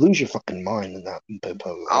 you lose your fucking mind in that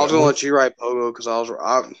Pogo. I was gonna let you write Pogo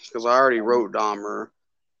because I already wrote Dahmer.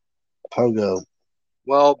 Pogo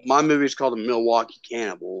Well, my movie's called The Milwaukee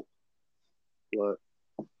Cannibal. But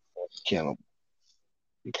can't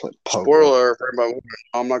you play Pogo. spoiler for everybody,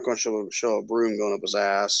 I'm not gonna show a broom going up his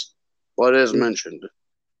ass, but it is mentioned.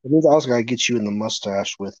 It means I was gonna get you in the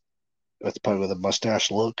mustache with Pogo, the mustache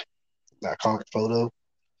look, that comic photo.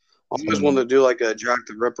 I always wanted to do like a Jack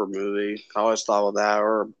the Ripper movie. I always thought of that,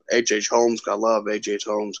 or H.H. Holmes. I love H.H.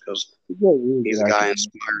 Holmes because Really he's good the guy actor. who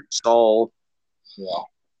inspired Saul, Yeah,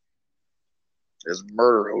 his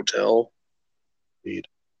murder hotel. indeed.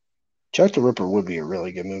 Jack the Ripper would be a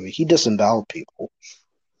really good movie. He disemboweled people.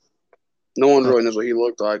 No one really knows what he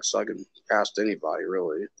looked like, so I can cast anybody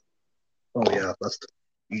really. Oh yeah, that's the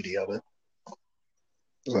beauty of it.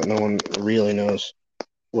 Is that no one really knows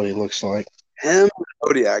what he looks like. Him and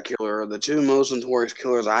Zodiac Killer are the two most notorious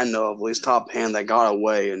killers I know of, at least top hand, that got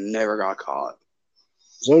away and never got caught.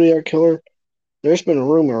 Zodiac Killer. There's been a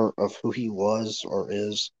rumor of who he was or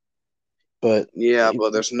is, but Yeah,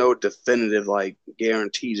 but there's no definitive like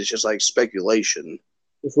guarantees. It's just like speculation.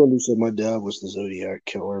 this one who said my dad was the Zodiac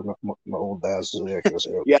Killer. My old dad's the Zodiac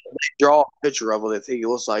Killer. Yeah, they draw a picture of what they think he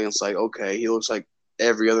looks like, and it's like, okay, he looks like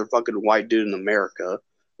every other fucking white dude in America.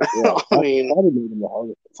 Yeah, I mean, probably made him the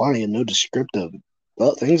hardest to find and no descriptive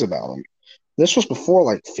things about him. This was before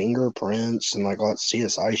like fingerprints and like all that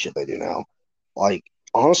CSI shit they do now. Like,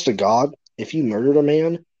 honest to God, if you murdered a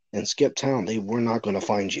man and skipped town, they were not going to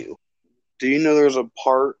find you. do you know there's a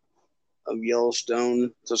part of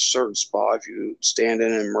Yellowstone, it's a certain spot. If you stand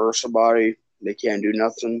in and immerse somebody, they can't do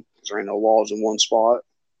nothing because there ain't no laws in one spot.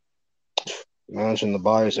 Imagine the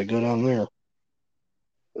bodies that go down there.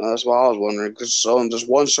 That's what I was wondering. Because so in just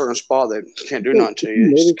one certain spot, they can't do nothing If to you you.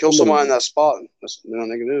 Just notice kill somebody in that spot. That's nothing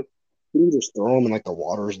they can do. you can just throw them in like the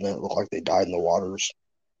waters and then it look like they died in the waters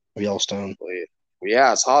of Yellowstone.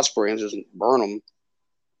 Yeah, it's hot springs. Just burn them.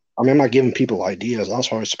 I mean, I'm not giving people ideas.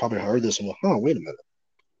 That's why I probably heard this and went, huh, wait a minute.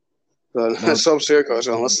 But No, some serial killers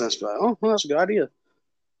gonna listen to this. Like, oh, well, that's a good idea.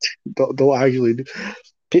 they'll actually do.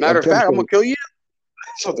 Matter of fact, I'm Sure, gonna kill you.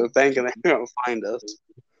 That's what they're thinking. They're gonna find us.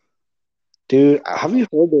 dude, I don't have know. you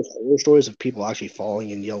heard those horror stories of people actually falling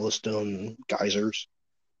in Yellowstone geysers?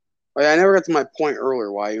 Oh, yeah, I never got to my point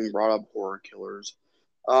earlier why I even brought up horror killers.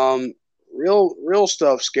 Um, real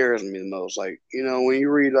stuff scares me the most. Like, when you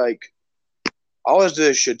read like, I always do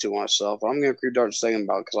this shit to myself. I'm gonna creep dark thinking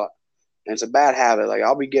about because and it's a bad habit. Like,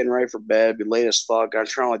 I'll be getting ready for bed, be late as fuck. I'm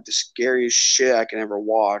trying like the scariest shit I can ever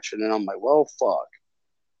watch, and then I'm like, well, fuck,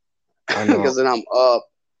 I know. because then I'm up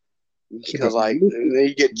Yeah, because like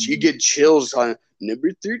you get chills on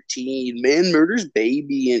number 13. Man murders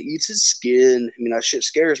baby and eats his skin. I mean, that shit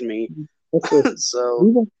scares me. that's the, So,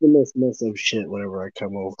 we watch the most messed up shit whenever I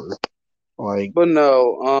come over. Like, but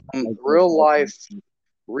no, like,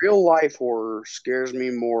 real life horror scares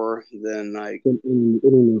me more than like in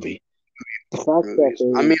any movie. The fact that movies.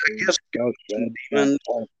 I they mean, I guess dark ghosts and web that demons,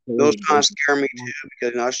 all those crazy kind of scare me too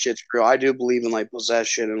because that shit's real. I do believe in like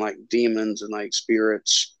possession and like demons and like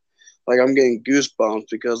spirits. Like I'm getting goosebumps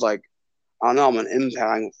because like I don't know, I'm an empath.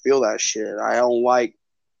 I can feel that shit. I don't like.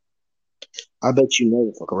 I bet you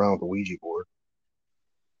never fuck around with a Ouija board.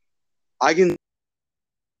 I can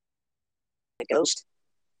a ghost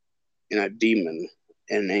and a demon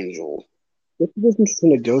and an angel. What's the difference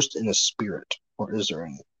between a ghost and a spirit? Or is there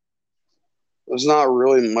any? It's not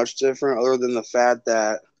really much different other than the fact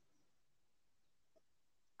that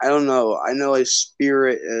I don't know. I know a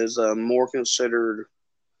spirit is more considered.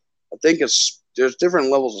 I think there's different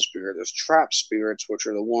levels of spirit. There's trap spirits, which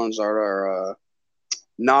are the ones that are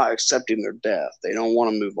not accepting their death. They don't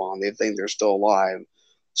want to move on. They think they're still alive.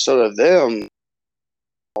 So to them,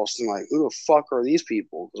 like, who the fuck are these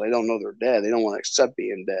people? Because they don't know they're dead. They don't want to accept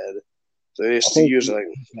being dead. So they I just think use it like,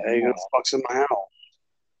 hey, who the fuck's in my house?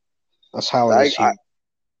 that's how it is I, here. I,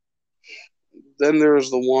 then there's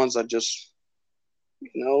the ones that just,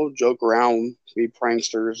 joke around, be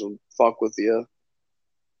pranksters and fuck with you.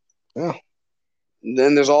 Yeah. And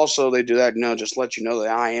then there's also, they do that, just let you know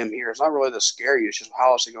that I am here. It's not really to scare you. It's just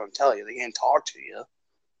how else they going to tell you? They can't talk to you.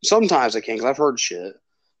 Sometimes they can, because I've heard shit.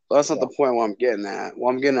 But that's not Yeah. the point what I'm getting at.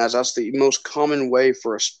 What I'm getting at is that's the most common way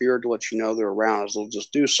for a spirit to let you know they're around is they'll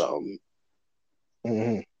just do something.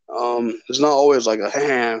 Mm-hmm. It's not always like a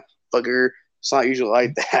hand fucker. It's not usually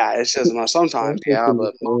like that. It's just sometimes, yeah,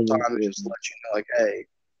 but most times it just let you know, like, hey,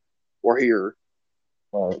 we're here.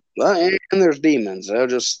 Right. And there's demons.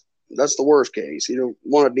 That's the worst case. You don't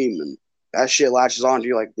want a demon. That shit latches onto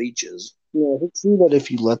you like leeches. Yeah, it's true that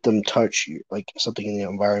if you let them touch you, like something in the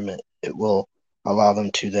environment, it will allow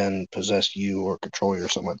them to then possess you or control you or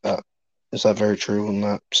something like that. Is that very true in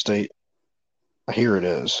that state? I hear it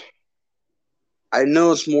is. I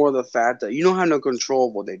know it's more the fact that you don't have no control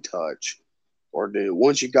of what they touch or do.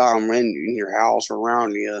 Once you got them in your house or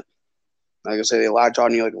around you, like I say, they latch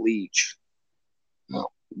on you like a leech. No.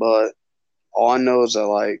 But all I know is that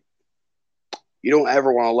like you don't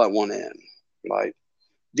ever want to let one in. Like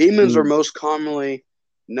demons are Mm. most commonly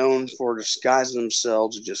known for disguising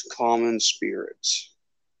themselves as just common spirits.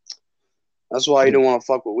 That's why you don't want to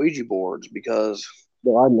fuck with Ouija boards because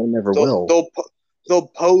Well, I never they'll will. they'll they'll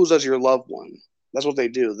pose as your loved one. That's what they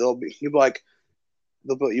do. You'll be like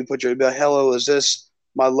you'll be like, hello, is this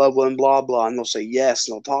my loved one? Blah blah, and they'll say yes,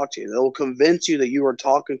 and they'll talk to you. They'll convince you that you are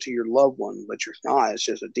talking to your loved one, but you're not. It's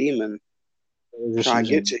just a demon They're just trying to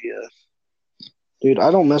get using. to you. Dude,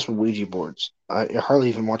 I don't mess with Ouija boards. I hardly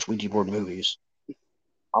even watch Ouija board movies.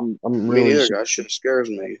 I'm Me really. neither. That shit scares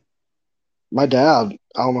me. My dad,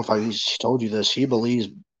 I don't know if he told you this. He believes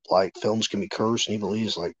like films can be cursed, and he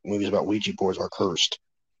believes like movies about Ouija boards are cursed.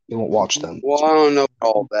 He won't watch them. Well, I don't know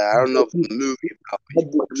all that. I don't know if the movie about My,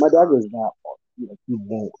 Ouija boards my dad curse. goes that far. He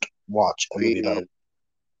won't watch a I movie about mean,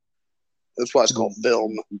 that's why it's called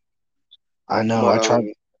film. I know. But I tried.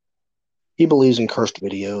 He believes in cursed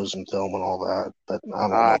videos and film and all that, but I don't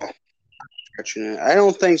know I about. I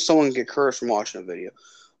don't think someone can get cursed from watching a video.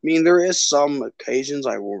 I mean, there is some occasions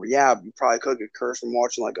like where, yeah, you probably could get cursed from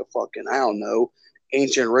watching like a fucking, I don't know,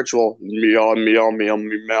 ancient ritual, meow, meow, meow,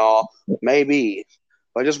 meow, maybe.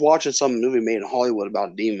 But just watching some movie made in Hollywood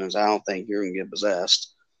about demons, I don't think you're gonna get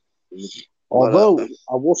possessed. But Although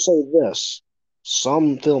I will say this,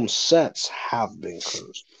 some film sets have been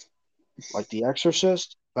cursed, like The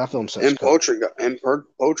Exorcist. That film set's cursed. and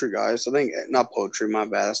poetry guys, I think not poetry. My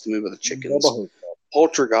bad. That's the movie with the chickens. Double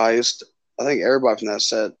Poltergeist. I think everybody from that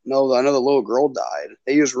set. No, I know the little girl died.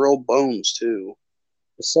 They used real bones too.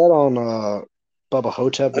 It's set on Bubba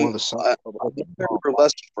Hotep, one And of the sons I, of Bubba I Hotep. think a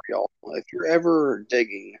lesson for y'all. If you're ever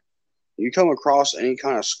digging, you come across any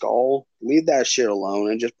kind of skull, leave that shit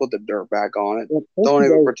alone and just put the dirt back on it. Yeah, Don't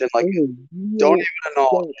even Poltergeist pretend like is don't real. even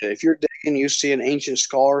acknowledge it. If you're digging, you see an ancient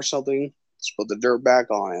skull or something, just put the dirt back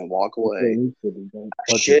on it and walk That's what it away. needs to be. Don't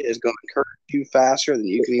That touch it. shit is going to hurt you faster than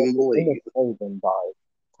you can even believe. Almost all of them died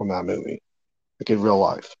from that movie, like in real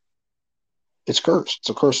life. It's cursed. It's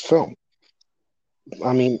a cursed film.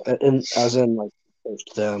 I mean, as in like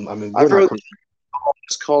cursed them. I mean, I we're not forget cursed.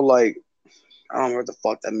 it's called like I don't remember what the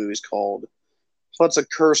fuck that movie's called. But it's a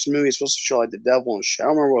cursed movie. It's supposed to show like the devil and shit. I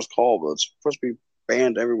don't remember what it's called, but it's supposed to be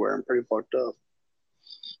banned everywhere and pretty fucked up.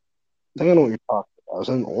 I think I know what you're talking about. Is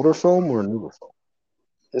it an older film or a newer film?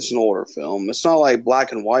 It's an older film. It's not like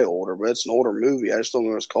black and white older, but it's an older movie. I just don't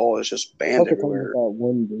know what it's called. It's just banned Like it's talking about everywhere. that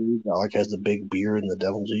one dude that like has the big beard and the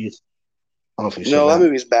devil's teeth. I don't know if you've seen No, that that.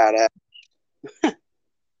 movie's badass.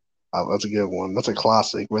 That's a good one. That's a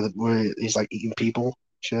classic where he's like eating people.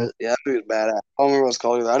 Shit, Yeah, that movie's badass. I don't remember what it's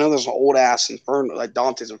called either. I know there's an old ass Inferno, like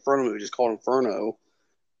Dante's Inferno movie, just called Inferno.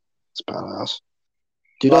 it's badass.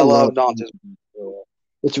 Dude, But I I love. love Dante's.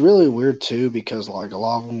 It's really weird too because like a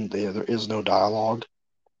lot of them, there is no dialogue,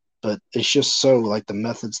 but it's just so like the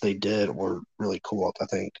methods they did were really cool. I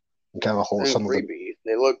think and kind of hold And some of the. creepy.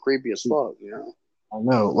 They look creepy as fuck, you know. I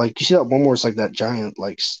know, like you see that one where it's like that giant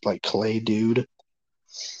like clay dude, and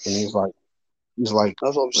he's like That's what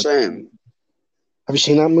I'm like. saying. Have you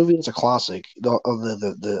seen that movie? It's a classic.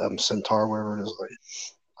 The centaur, wherever it is, like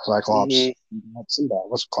Cyclops. Hmm. Sinbad.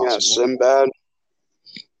 What's a Yeah, classic one? Sinbad.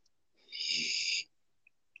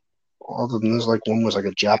 Other than there's like one was like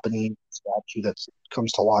a Japanese statue that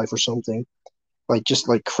comes to life or something. Like just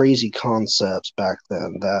like crazy concepts back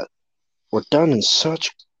then that were done in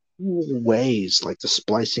such cool ways. Like the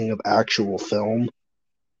splicing of actual film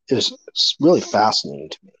is it's really fascinating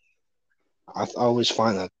to me. I always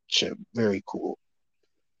find that shit very cool.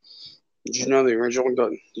 Did you know the original?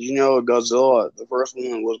 Did you know Godzilla? The first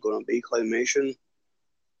one was going to be claymation.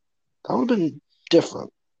 That would have been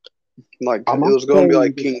different. Like I'm it not was going to be saying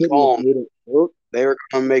like they King couldn't have Kong. made it work. They were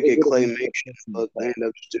going to make It it would have been claymation, different. but they ended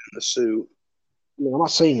up just doing the suit. I mean, I'm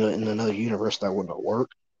not saying that in another universe that wouldn't have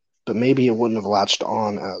worked, but maybe it wouldn't have latched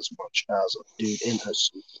on as much as a dude in a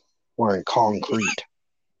suit wearing concrete.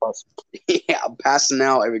 Plus, Yeah, I'm passing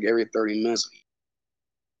out every 30 minutes.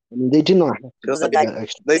 I mean, they did not have to Because do that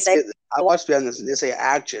extra. they say, I watched behind this. They say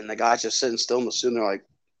action. The guy's just sitting still in the suit. And they're like,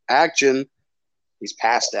 action. He's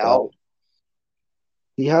passed out.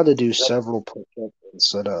 He had to do several push-ups and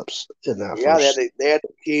sit-ups in that Yeah, first. they had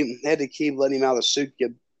to keep letting him out of the suit.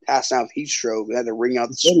 Get passing out with heat stroke. They had to wring out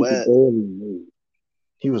He the said he could sweat. barely move.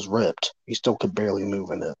 He was ripped. He still could barely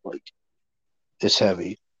move in it. Like it's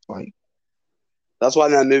heavy. Like That's why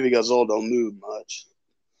in that movie Godzilla don't move much.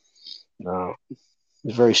 no,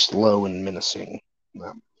 he's very slow and menacing.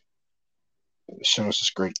 It shows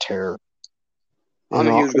this great terror. I'm And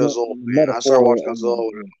a huge in a Godzilla fan. I started metaphor, watching Godzilla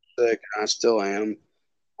when I was sick, and I still am.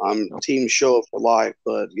 I'm Team Showa for life,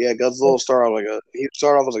 but yeah, Godzilla he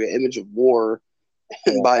started off as like an image of war,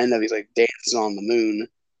 and yeah, by the end of it, he's like dancing on the moon.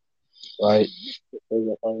 right.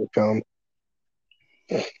 Come,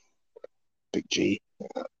 Big G.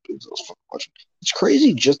 Yeah, it's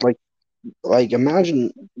crazy. Just like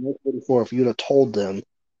imagine 1944 if you'd have told them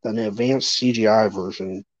that an advanced CGI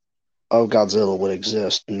version of Godzilla would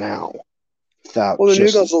exist now. That Well, the new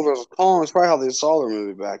just Godzilla vs Kong is probably how they saw their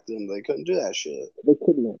movie back then. They couldn't do that shit. they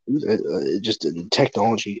couldn't. It just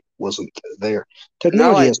technology wasn't there. And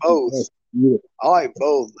Technology has. I like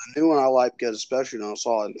both. The new one I like because especially when I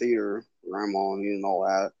saw it in theater, Grandma and you and all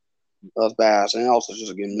that. That was badass, and also it's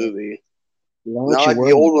just a good movie. I'm And I actually like the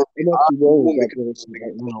wearing. old one. I'm I like actually the old wearing one Godzilla because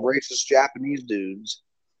right those now. racist Japanese dudes.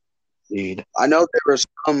 Indeed. I know there were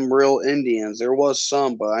some real Indians. There was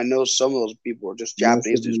some, but I know some of those people were just Most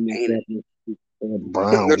Japanese of dudes them painted. Japanese people are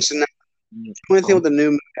brown. There's the only thing with the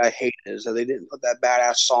new movie I hate is that they didn't put that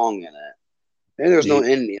badass song in it. And there's no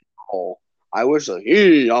Indeed. Indian at all. I wish the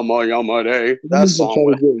 "He Yama Yama Day" that They try song to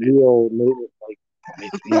would. get real native,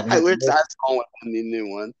 yeah, I wish that song would have been the new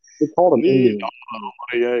one. they called them Me Indians. Yama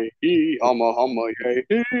Yay, He Yama Yama Yay.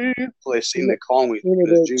 So they sing the Kong we You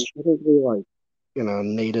know, as Jews. I think they like,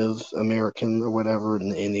 Native American or whatever,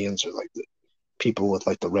 and the Indians are like the people with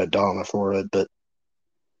like the red dot on their forehead. But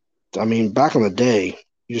I mean, back in the day,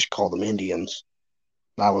 you just called them Indians.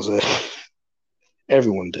 That was it.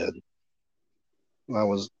 Everyone did. That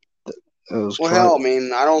was It was Well, crazy. hell, I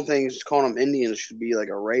mean, I don't think calling them Indians should be like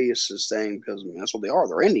a racist thing because I mean, that's what they are.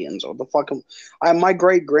 They're Indians. What the fuck? My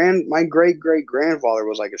great great grandfather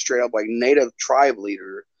was like a straight up like native tribe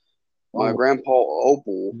leader. My Oh, grandpa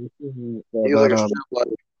Opal, he was that like a straight up like,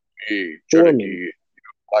 hey, Foreman. Cherokee,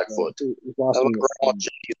 Blackfoot. His last That's my name was grandma Foreman.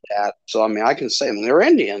 Jenny's dad. So I mean, I can say I mean, they're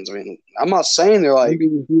Indians. I mean, I'm not saying they're like Maybe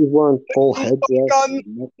he was wearing full headdress gun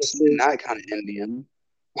and necklaces. that kind of Indian.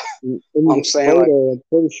 In the I'm saying like photo, I'm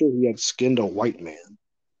pretty sure he had skinned a white man.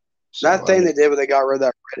 So that I thing mean, they did where they got rid of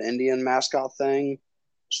that red Indian mascot thing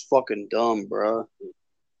was fucking dumb, bro.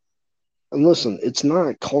 and listen, it's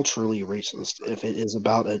not culturally racist if it is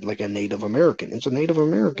about like a Native American. It's a Native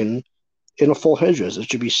American in a full headdress. It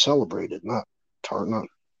should be celebrated, not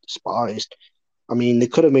despised. I mean, they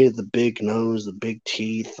could have made it the big nose, the big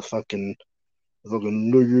teeth, the fucking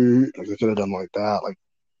nugget. Like they could have done like that, like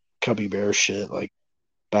Cubby Bear shit, like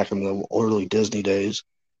back in the early Disney days.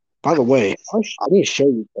 By the way, I need to show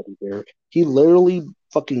you Cubby Bear. He literally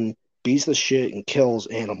fucking beats the shit and kills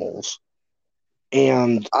animals,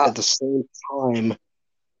 and I, at the same time,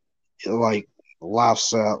 like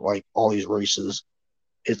laughs at like all these races.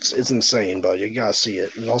 It's insane, but you gotta see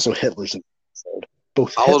it. And also Hitler's in episode.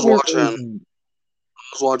 Both I was Hitler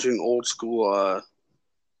watching and old school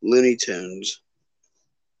Looney Tunes.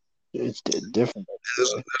 it's different.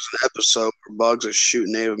 There's an episode where Bugs is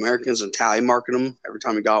shooting Native Americans and tally marking them every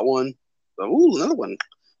time he got one. So, ooh, another one.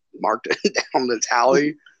 Marked it down the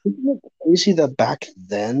tally. Isn't it crazy that back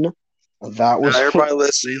then that was Everybody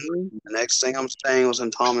listening, the next thing I'm saying was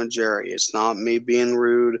in Tom and Jerry. It's not me being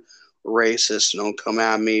rude, racist. Don't come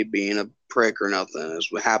at me being a prick or nothing.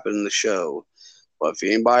 It's what happened in the show. But if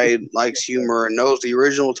anybody likes humor and knows the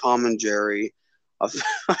original Tom and Jerry, I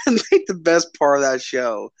think the best part of that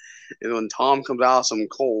show is when Tom comes out of some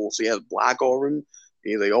coals. He has black over him.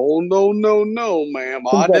 He's like, "Oh no, no, no, ma'am!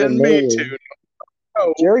 I comes out of didn't mean nowhere. to."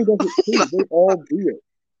 No. Jerry does it too. They all do it.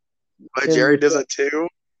 But And Jerry with does that, it too.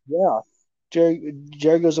 yeah,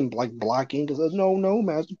 Jerry goes in like black ink and says, "No, no,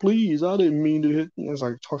 master, please, I didn't mean to hit." And it's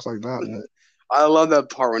like talks like that, and I love that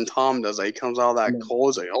part when Tom does it. He comes out of I that mean, coal.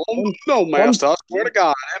 He's like, "Oh fun, no, fun, master! I swear to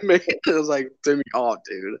God, I didn't mean." It was like, "To me, oh,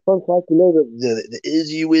 dude." fun fact, you know that the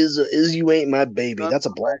is you ain't my baby. That's That's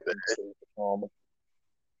a black thing for Tom.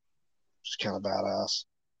 It's kind of badass.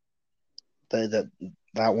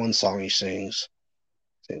 That one song he sings,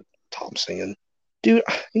 Tom singing. Dude,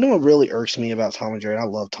 you know what really irks me about Tom and Jerry? I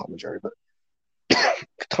love Tom and Jerry, but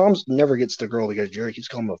Tom's never gets the girl because Jerry keeps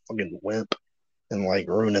calling him a fucking wimp and like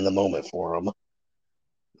ruining the moment for him.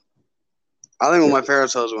 I think one of my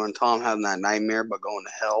favorite shows was when Tom having that nightmare about going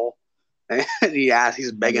to hell. And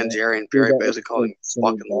he's begging Jerry, and Dude, Jerry that basically calling him insane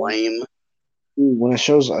fucking dog. lame. Dude, when it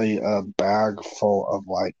shows a bag full of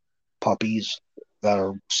like puppies that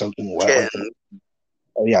are soaking wet, like Kitten.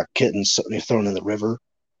 oh yeah, kittens thrown in the river.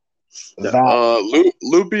 Yeah, That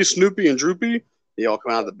Loopy, Snoopy, and Droopy, they all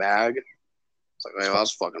come out of the bag. It's like, man,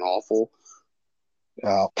 that's fucking awful.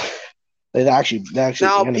 uh, they actually Now,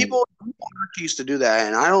 animated. people used to do that,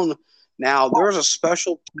 and I don't. Now, there's a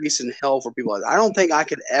special place in hell for people like that. I don't think I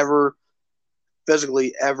could ever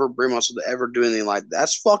physically ever bring myself to ever do anything like that.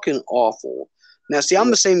 That's fucking awful. Now, see, I'm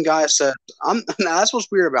the same guy that said, now that's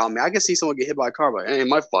what's weird about me. I can see someone get hit by a car, but it ain't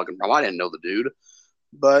my fucking problem. I didn't know the dude.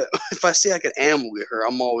 But if I see like an animal get hurt,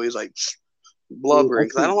 I'm always like blubbering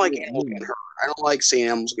because I don't like animals getting hurt. I don't like seeing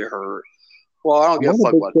animals get hurt. Well, I don't I'm give a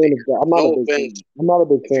not a fuck big about fan deer. of. I'm not a No big fan. offense. I'm not a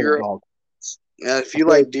big If fan of you're dogs. if I you feel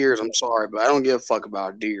like like deers, I'm sorry, but I don't give a fuck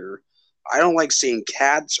about deer. I don't like seeing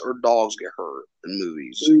cats or dogs get hurt in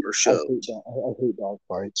movies or shows. I hate dog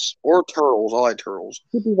fights. Or turtles. I like turtles.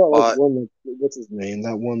 People that like But one. What's his name?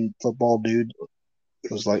 That one football dude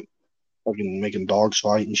was like fucking making dogs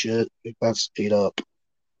fight and shit. Like, that's ate up.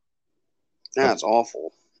 that's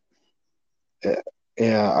awful. Yeah,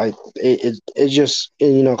 yeah, it just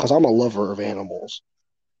you know because I'm a lover of animals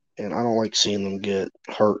and I don't like seeing them get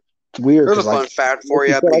hurt. It's weird Here's a because fun fact like for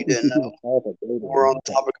you you, I said, bet I you can didn't see know. people fall off a We're on building.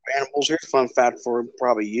 the topic of animals. Here's a fun fact for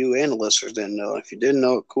probably you and the listeners didn't know. If you didn't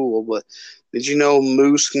know it, cool. But did you know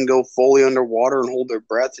moose can go fully underwater and hold their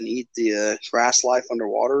breath and eat the grass life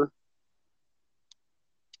underwater?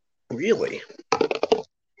 Really?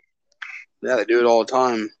 Yeah, they do it all the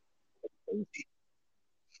time.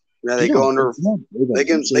 Yeah, Do they you know go how under. big a They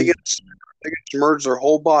can moose they is? can they can submerge their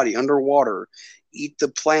whole body underwater, eat the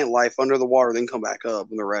plant life under the water, then come back up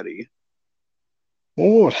when they're ready.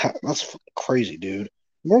 That's crazy, dude.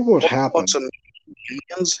 What would What the fuck's happen? some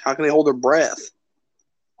aliens? How can they hold their breath?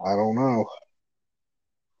 I don't know.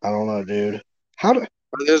 I don't know, dude. How do?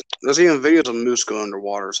 There's even videos of moose going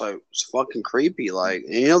underwater. It's like it's fucking creepy. Like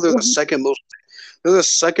and you know, they're the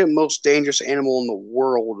second most dangerous animal in the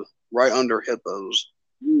world. right under hippos.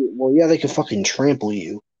 Well, yeah, they can fucking trample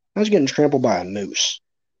you. I was getting trampled by a moose.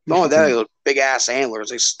 You Not only that, fucking those big ass antlers.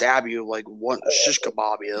 They stab you like one shish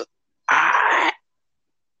kebab you. ah,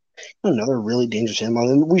 another really dangerous animal.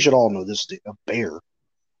 And we should all know this: a bear.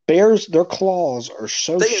 Bears, their claws are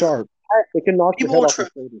so Thing is, sharp they can knock your head people off try,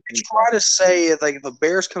 your shoulder. try to say if a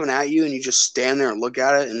bear's coming at you and you just stand there and look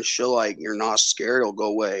at it and show like you're not scared, it'll go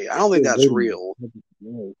away. I don't think that's real.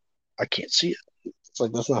 No, I can't see it. It's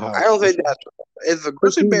like that's not I how. don't That's think not, that's if a but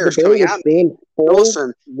grizzly see, bear the is bear coming will at me. stand full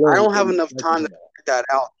Listen, I length don't have and enough slice your time to head off. figure that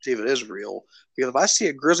out to see if it is real. Because if I see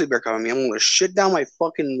a grizzly bear coming at me, I'm going to shit down my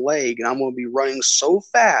fucking leg and I'm going to be running so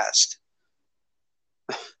fast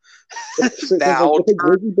Because that like I'll if a turn.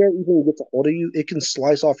 grizzly bear even gets a hold of you, it can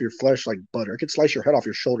slice off your flesh like butter. It can slice your head off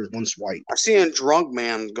your shoulders one swipe. I've seen a drunk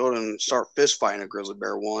man go and start fist fighting a grizzly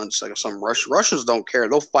bear once. Like some Russians don't care.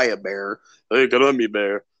 They'll fight a bear. Hey, get on me,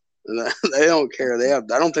 bear. They don't care. I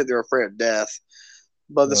don't think they're afraid of death.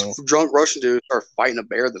 But this No, drunk Russian dude started fighting a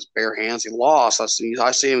bear with his bare hands. He lost. I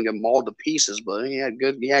see him get mauled to pieces, but he had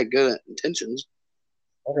good intentions.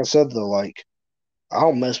 like I said though, like I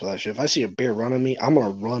don't mess with that shit. If I see a bear running me, I'm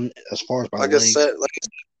gonna run as far as my Like I leg. said,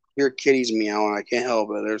 your kitties meowing. I can't help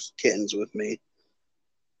it. There's kittens with me,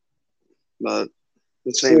 but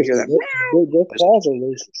the same here. Seriously, That their claws are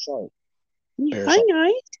really sharp. Bears hi are.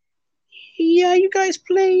 guys, yeah, you guys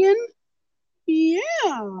playing?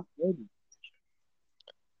 Yeah.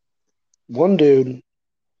 One dude,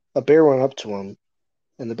 a bear went up to him,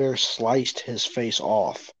 and the bear sliced his face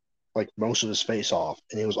off, like most of his face off,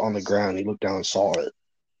 and he was on the ground. He looked down and saw it.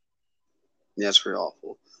 Yeah, it's pretty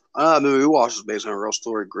awful. Movie we watched is based on a real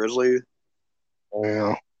story. Grizzly.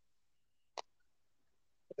 Yeah,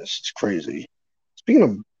 this is crazy. Speaking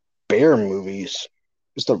of bear movies,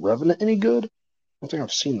 is The Revenant any good? I don't think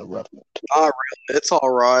I've seen The Revenant. Not really. It's all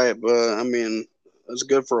right, but I mean, it's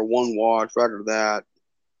good for a one watch. After that,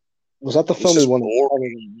 Was that the it's film he just won?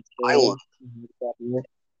 boring, violent, Did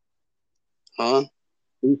huh?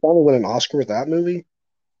 he finally win an Oscar with that movie?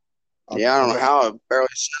 Yeah, I I don't know bet. how it barely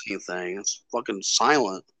says anything. It's fucking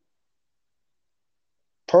silent.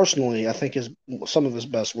 Personally, I think his some of his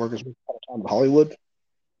best work is Time in Hollywood.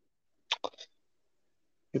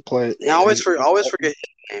 He played I always forget his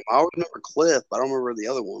name. I always remember Cliff, but I don't remember the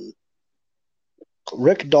other one.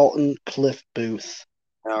 Rick Dalton, Cliff Booth.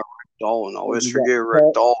 Rick Dalton. I And always you got forget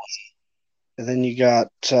Rick Dalton. and then you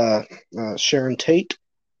got Sharon Tate,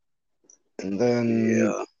 and then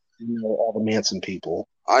Yeah. all the Manson people.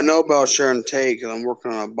 I know about Sharon Tate because I'm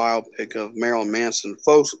working on a biopic of Marilyn Manson,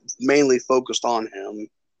 folks mainly focused on him.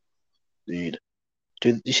 Dude,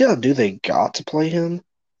 you see how dude they got to play him?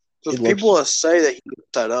 He There's people looks that say that he was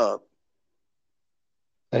set up.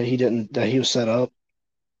 that he didn't that he was set up.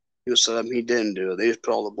 He was set up. He didn't do it. They just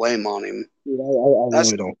put all the blame on him. Dude, I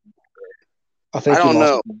That's really don't. I I think he don't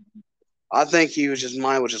lost. know. I think he was just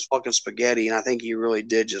mine was just fucking spaghetti, and I think he really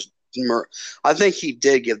did just. I think he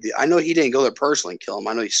did give the. I know he didn't go there personally and kill him.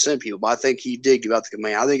 I know he sent people, but I think he did give out the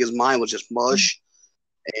command. I think his mind was just mush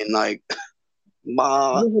and like, You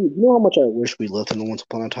know how much I wish we lived in the Once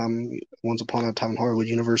Upon a Time in Hollywood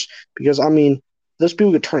universe? Because I mean, those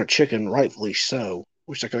people could turn a chicken, rightfully so.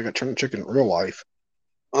 Wish I could have turned a chicken in real life.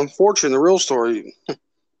 unfortunately, the real story,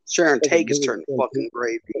 Sharon Like a Tate is million turning times. fucking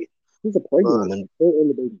gravy. She's a pregnant But woman. And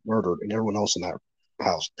the baby murdered, and everyone else in that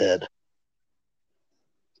house dead.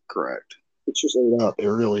 correct. It's just ate up. It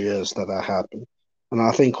really is that happened. And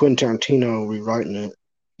I think Quentin Tarantino rewriting it,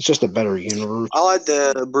 it's just a better universe. I like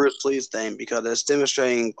the Bruce Lee's thing because it's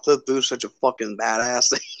demonstrating Cliff Booth's such a fucking badass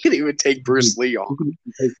that he can even take Bruce Lee on.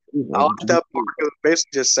 I like that part because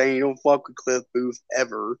basically just saying you don't fuck with Cliff Booth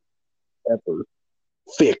ever. Ever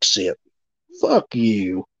fix it. Fuck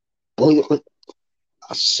you. I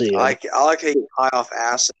said. I like how he's high off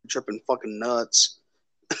acid, tripping fucking nuts,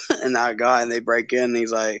 and that guy, and they break in, and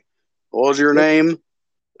he's like, "What was your name?"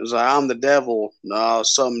 He's like, "I'm the devil." No,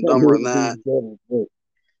 something dumber than that.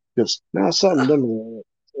 Just now something dumb.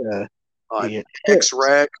 Yeah, Like yeah. X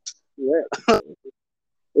Rex, Yeah.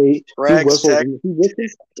 He Rex whistled. Tech. He whistled,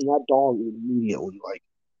 and that dog immediately like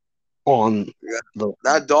on the.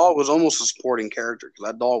 That dog was almost a supporting character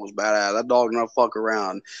because that dog was badass. That dog did not fuck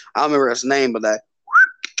around. I don't remember his name, but that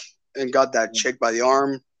and got that chick by the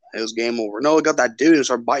arm. It was game over. No, it got that dude and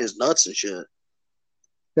started biting his nuts and shit.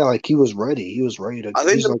 Yeah, like he was ready. He was ready to. I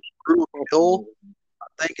think He's the like, brutal kill.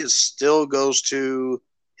 I think it still goes to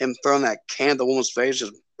him throwing that can at the woman's face,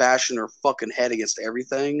 just bashing her fucking head against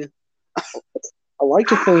everything. I like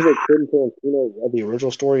to think that Quentin Tarantino read the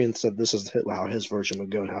original story and said this is how his version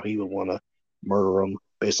would go and how he would want to murder him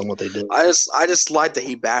based on what they did. I just like that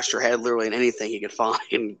he bashed her head literally in anything he could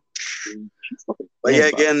find. But yeah,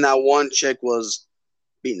 again, that one chick was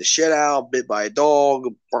beating the shit out, bit by a dog,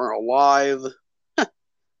 burnt alive.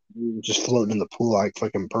 Just floating in the pool like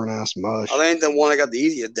fucking burnt ass mush. I think the one that got the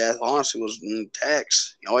easiest death, honestly, was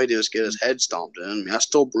Tex. All he did was get his head stomped in. I mean, that's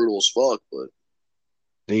still brutal as fuck, but.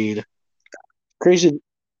 Indeed. Crazy.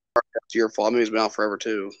 It's your fault. I mean, he's been out forever,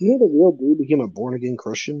 too. You know the real dude became a born again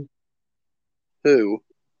Christian? Who?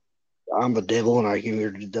 I'm the devil and I came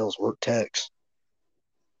here to do the devil's work, Tex.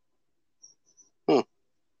 Huh.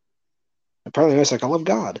 Apparently, I was like, I love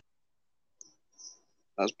God.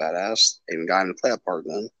 That's badass. They even got him to play that part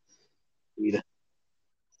then.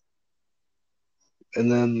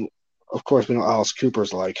 And then, of course, we know Alice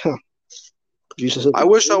Cooper's like, huh. Jesus. I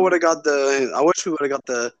wish I would have got the. I wish we would have got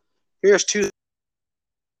the. Here's two.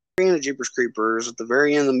 The Jeepers Creepers at the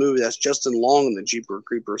very end of the movie. That's Justin Long in the Jeepers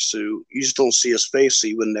Creepers suit. You just don't see his face, so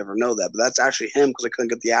you would never know that. But that's actually him because I couldn't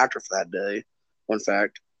get the actor for that day. Fun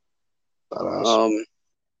fact. Badass.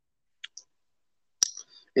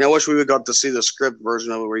 I wish we would got to see the script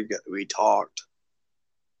version of it where we talked.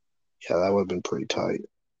 Yeah, that would have been pretty tight.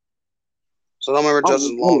 So I don't remember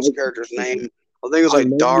Justin Long's character's name. I think it was like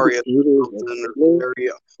Darius or something.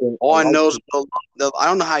 All I know is I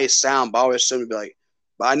don't know how he sound, but I always assume he'd be like.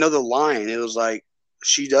 But I know the line. It was like,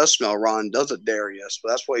 she does smell rotten, does it, Darius? But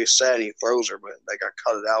that's what he said, and he throws her, but they got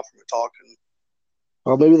cut it out from talking.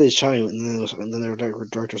 Well, maybe they shine it, and then their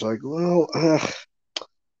director's like, well, well,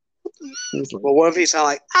 what if he sound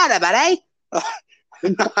like, hi, buddy? I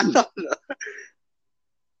don't know.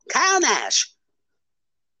 Kyle Nash.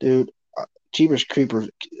 Dude, Jeepers Creepers,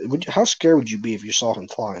 how scared would you be if you saw him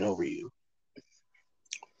flying over you?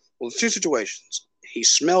 Well, there's two situations. He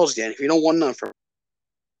smells you, and if you don't want none from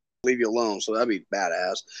leave you alone, so that'd be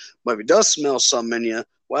badass. But if he does smell something in you,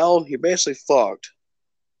 well, you're basically fucked.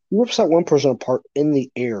 You rips that one person apart in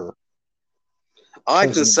the air. I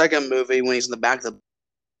like the second movie when he's in the back of the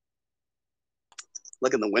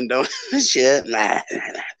look in the window. Shit. I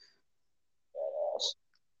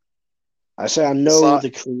say I know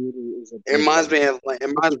the creator is a it reminds me of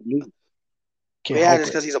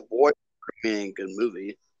just because he's a boy, a good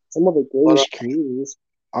movie. Some of the greatest creators.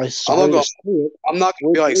 I'm not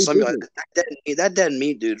gonna be like somebody like that dead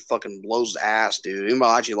meat dude fucking blows ass, dude.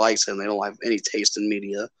 Anybody actually likes him, they don't have any taste in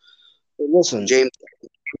media. Hey, listen, James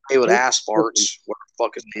with ass farts, what the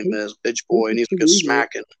fuck his name is, bitch boy, needs to get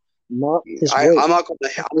smacking. I'm not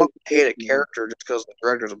gonna hate a character just because the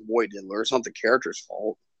director's a boy diddler. It's not the character's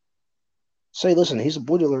fault. Say, listen, he's a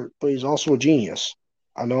boy diddler, but he's also a genius.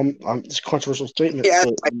 I know it's a controversial statement. Yeah,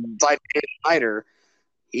 like Dan Snyder.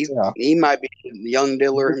 He might be a young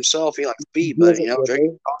diddler himself. He likes beat, but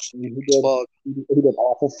Drake he did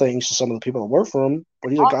awful things to some of the people that work for him.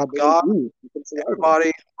 But he's a goddamn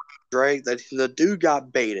everybody, Drake, that the dude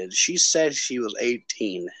got baited. She said she was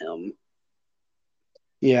 18. Him.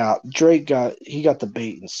 Yeah, Drake got the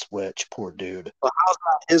bait and switch. Poor dude. But how's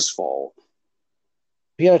that his fault?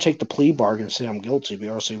 He had to take the plea bargain and say I'm guilty, but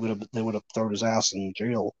also they would have thrown his ass in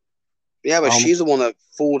jail. Yeah, but she's the one that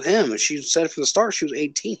fooled him. She said from the start she was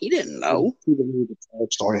 18. He didn't know. He didn't need to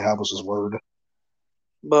all he had was his word.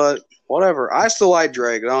 But whatever. I still like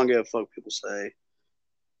Drake. I don't give a fuck what people say.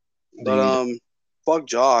 But fuck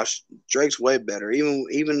Josh. Drake's way better.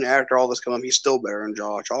 Even after all this come up, he's still better than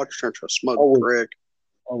Josh. Josh turned to a smug prick.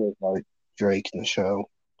 Always like Drake in the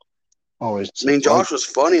show. Always. I mean, Josh was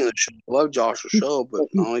funny in the show. I love Josh's show, but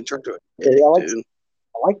only turned to a dick, dude.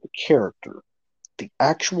 I like the character. The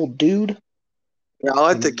actual dude. Yeah, I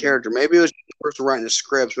like the character. Maybe it was the person writing the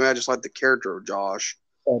scripts. Maybe I just like the character of Josh.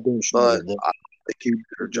 But I like the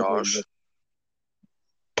character of Josh.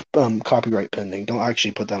 Copyright pending. Don't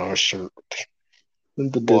actually put that on a shirt. The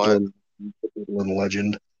diddler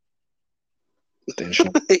legend.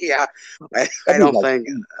 Yeah, I don't think.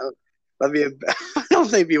 I don't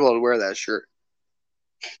think people would wear that shirt.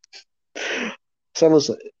 I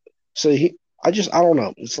don't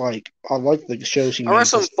know. It's like I like the shows he made. I read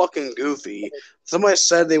some fucking goofy. Somebody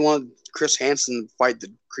said they want Chris Hansen to fight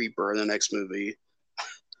the Creeper in the next movie.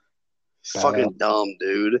 Fucking dumb,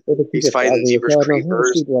 dude. He's fighting Jeepers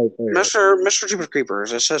Creepers. Mr. Jeepers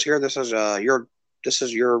Creepers. It says here this is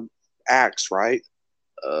your axe, right?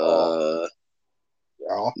 Yeah.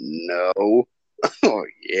 No. Oh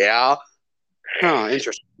yeah. Huh,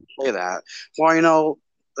 interesting. Say that. Well,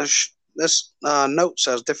 this note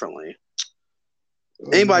says differently.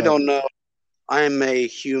 Anybody don't know, I am a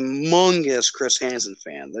humongous Chris Hansen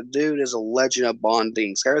fan. The dude is a legend of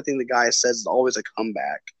bonding. So everything the guy says is always a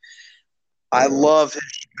comeback. I love his.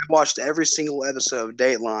 I watched every single episode of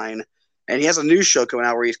Dateline, and he has a new show coming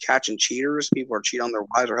out where he's catching cheaters. People are cheating on their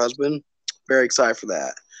wives or husband. Very excited for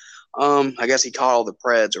that. I guess he caught all the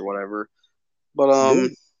Preds or whatever. But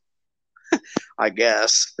Good. I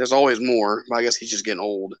guess there's always more. But I guess he's just getting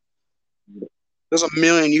old. There's a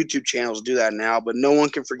million YouTube channels do that now, but no one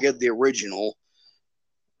can forget the original.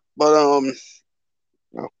 But Oh,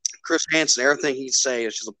 Chris Hansen, everything he'd say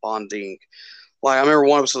is just a bonding. Like I remember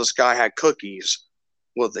one episode, this guy had cookies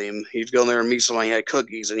with him. He'd go in there and meet somebody who had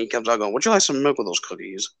cookies, and he comes out going, "Would you like some milk with those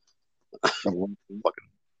cookies?" Fucking,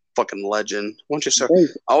 fucking legend. Why don't you, sir?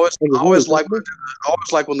 I always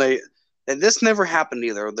like when they. And this never happened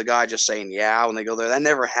either. The guy just saying "yeah" when they go there. That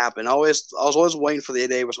never happened. I was always waiting for the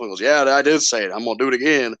day where someone goes, "Yeah, I did say it. I'm gonna do it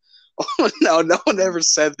again." No, no one ever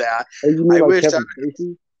said that. Oh, you mean I like wish Kevin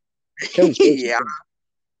Spacey? Kevin Spacey. yeah.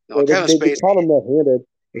 No, Well, Kevin they Spacey. caught him red-handed.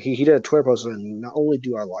 He did a Twitter post and not only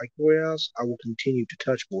do I like boy ass, I will continue to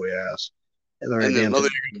touch boy ass. And there ain't And a there's damn nothing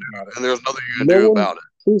thing you can about do. it. And there's nothing you can No do one, about it.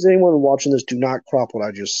 please, anyone watching this, do not crop what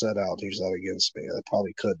I just said out and use that against me. I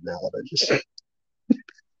probably could now that I just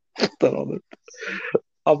put that on it.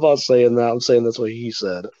 I'm not saying that. I'm saying that's what he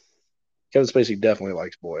said. Kevin Spacey definitely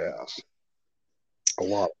likes boy ass a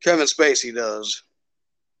lot. Kevin Spacey does.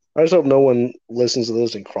 I just hope no one listens to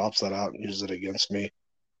this and crops that out and uses it against me.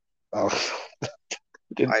 Uh,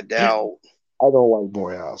 I doubt. I don't like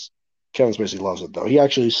boy ass. Kevin Spacey loves it though. He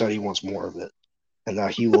actually said he wants more of it, and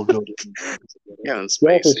that he will go to. Kevin He also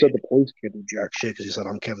Spacey. said the police can't do jack shit because he said,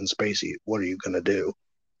 "I'm Kevin Spacey. What are you gonna do?"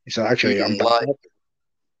 He said, "Actually, I'm back."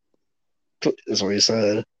 Like, That's what he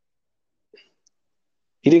said.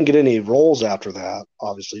 He didn't get any roles after that.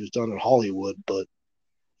 Obviously, he was done in Hollywood, but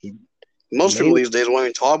he most people made it. these days won't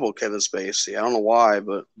even talk about Kevin Spacey. I don't know why,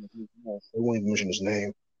 but They won't even mention his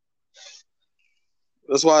name.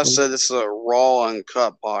 that's why I said this is a raw,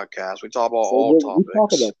 uncut podcast. We talk about So all we talk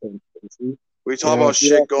topics. about Kevin Spacey. We You talk know, about if you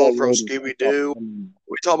shit like that going from lady, Scooby Doo.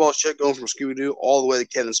 We talk about shit going from Scooby Doo all the way to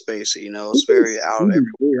Kevin Spacey. You know, it's very out of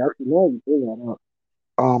everywhere. Actually, no, you bring that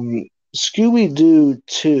up. Scooby Doo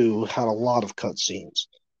 2 had a lot of cutscenes,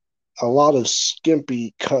 a lot of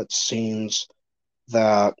skimpy cutscenes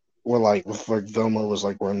that were like Velma was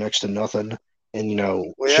like we're next to nothing, and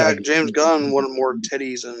Well, yeah, Shaggy. James Gunn wanted more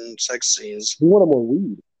titties and sex scenes. He wanted more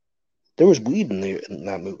weed. There was weed in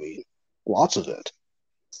that movie, lots of it.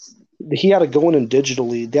 He had to go in and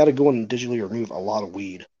digitally. They had to go in and digitally remove a lot of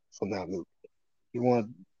weed from that movie. He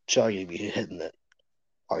wanted Shaggy to be hitting it,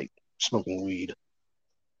 like smoking weed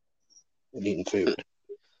and eating food.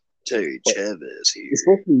 Terry But Chavez here. it's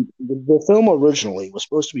supposed to be, the film originally was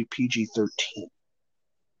supposed to be PG-13,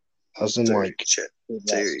 as in like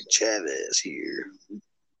Terry Chavez here.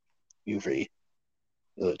 UV.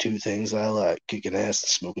 The two things I like: kicking ass and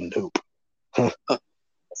smoking dope.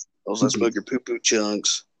 Those that smoke your poo poo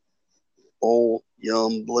chunks. Oh,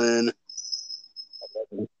 yum, blend.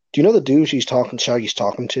 Do you know the dude Shaggy's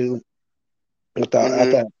talking to at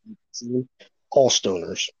that scene? All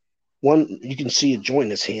stoners. One, you can see a joint in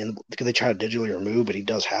his hand because they try to digitally remove, but he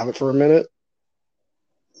does have it for a minute.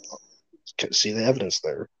 Can see the evidence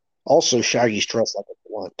there. Also, Shaggy's dressed like a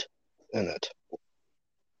blunt in it.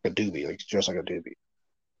 A doobie, like he's dressed like a doobie.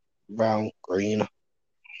 Brown, green.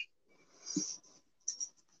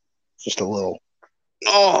 Just a little.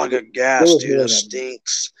 Oh, I got gas, There was dude. more That of that.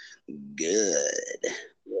 stinks. Good.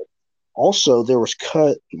 Also, there was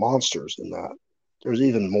cut monsters in that. There was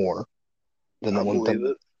even more than the I one. believe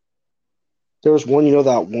it. There was one,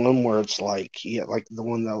 that one where it's like, yeah, like the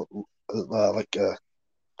one that, like,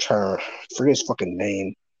 trying to forget his fucking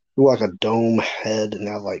name. Like a dome head, and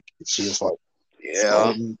now like see his like Yeah.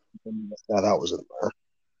 skeleton. Yeah, that was in there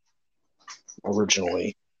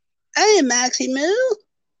originally. Hey, Maxie Moo.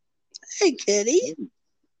 Hey, kitty.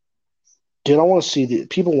 Dude, I want to see the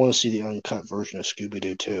people want to see the uncut version of Scooby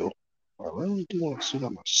Doo too. I really do want to see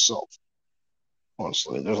that myself.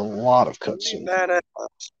 Honestly, there's a lot of cutscenes.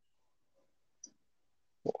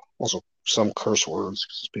 Also, some curse words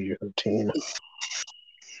because it's PG-13.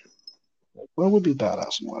 Well, it would be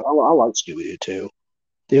badass. I like Scooby Doo too.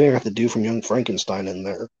 They even got the dude from Young Frankenstein in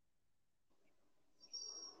there.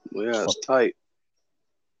 Well, yeah, it's tight.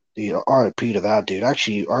 Dude, R.I.P. to that dude.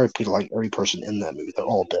 Actually, R.I.P. to like every person in that movie. They're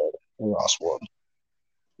all dead. The last one.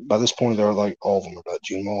 By this point, they're like all of them are dead.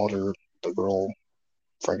 Gene Wilder, the girl,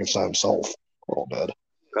 Frankenstein himself, are all dead.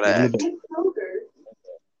 Correct.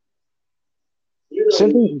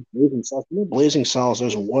 Same thing with Blazing Saws. Blazing Saws,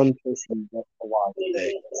 there's one person left alive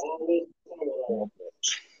today.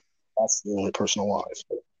 That's the only person alive.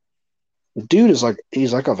 The dude is like,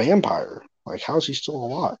 he's like a vampire. Like, how is he still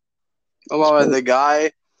alive? Oh, well, the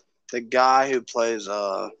guy who plays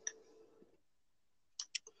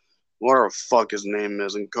whatever the fuck his name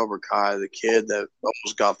is in Cobra Kai, the kid that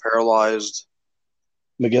almost got paralyzed.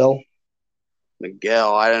 Miguel?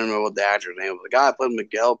 Miguel. I don't know what the actor's name was. The guy that played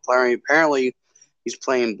Miguel. Apparently, he's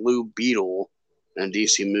playing Blue Beetle in a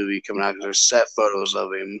DC movie coming out. There's set photos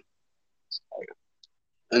of him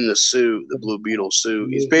in the suit, the Blue Beetle suit.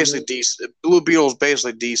 He's basically DC. Blue Beetle's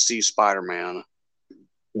basically DC Spider-Man.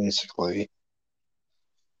 Basically.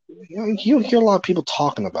 You hear a lot of people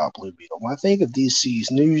talking about Blue Beetle. When I think of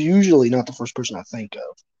DC's, usually not the first person I think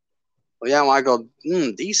of. Well, yeah, when I go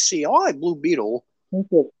DC, I like Blue Beetle.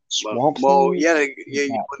 Swamp Well, Thing?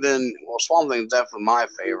 Swamp Thing's definitely my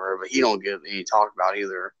favorite, but he don't get any talked about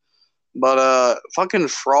either. But fucking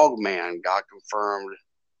Frogman got confirmed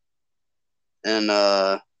in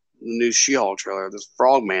the new She-Hulk trailer. This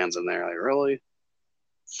Frogman's in there. Like, really?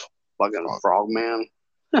 Fucking Frogman?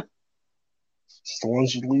 It's the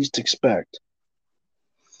ones you least expect.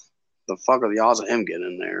 The fuck are the odds of him getting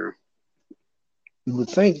in there? You would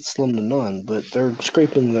think it's slim to none, but they're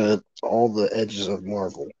scraping all the edges of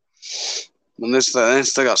Marvel. And they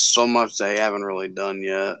still got so much they haven't really done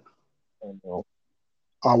yet.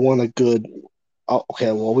 I want a good.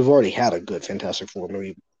 Okay, well, we've already had a good Fantastic Four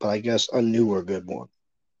movie, but I guess a newer good one.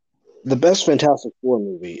 The best Fantastic Four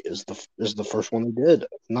movie is the first one they did,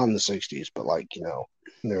 not in the '60s, but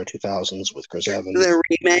in the 2000s with Chris Evans. The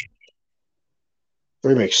remake.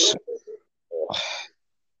 Remakes.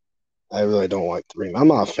 I really don't like the remake. I'm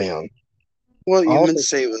not a fan. Well, you meant to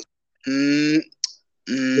say it was. The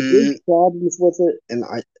big problems with it, and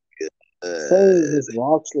his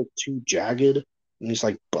rocks look too jagged, and he's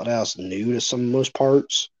like butt ass nude at some of most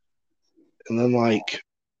parts, and then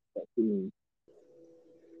the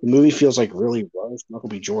movie feels like really rushed. Michael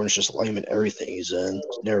B. Jordan's just lame in everything he's in.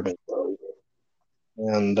 It's never been good.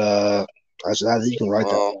 And I said, you can write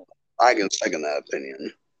that. I can second that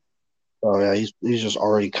opinion. Oh yeah, he's just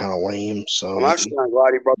already kind of lame. So I'm actually kind of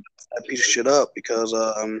glad he brought that piece of shit up because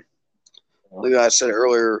like I said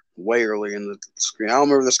earlier, way early in the screen, I don't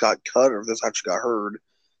remember if this got cut or if this actually got heard,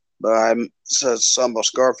 but I said something about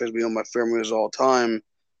Scarface being one of my favorite movies of all time,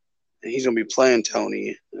 and he's gonna be playing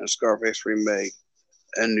Tony in a Scarface remake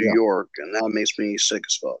in New York, and that makes me sick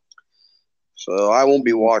as fuck. So I won't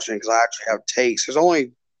be watching because I actually have takes. I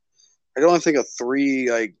can only think of three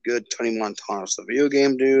good Tony Montanas: the video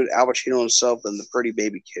game dude, Al Pacino himself, and the pretty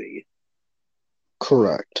baby kitty.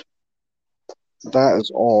 Correct. That is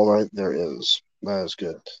all right there is. That is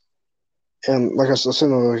good. And like I said,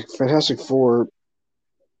 Fantastic Four,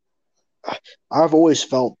 I've always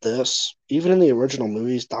felt this. Even in the original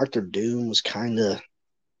movies, Doctor Doom was kind of,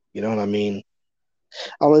 you know what I mean?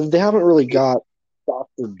 They haven't really got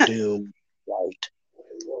Doctor Doom right.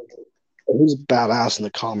 He's badass in the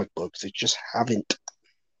comic books. They just haven't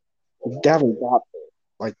got there.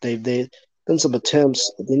 Like they've done some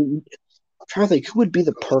attempts. But then I'm trying to think who would be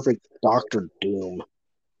the perfect Doctor Doom.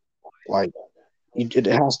 Like it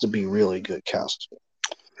has to be really good casting.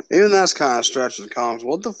 Even that's kind of stretching the comics.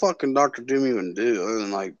 What the fuck can Doctor Doom even do other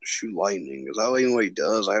than shoot lightning? Is that even what he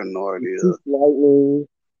does? I have no idea. He shoots lightning.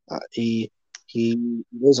 He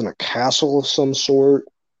lives in a castle of some sort,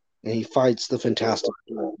 and he fights the Fantastic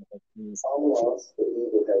Four.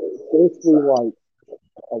 Basically, like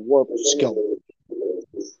a warped skeleton.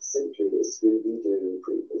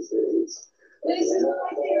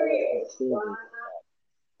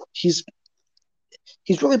 He's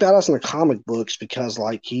really badass in the comic books because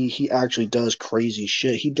he actually does crazy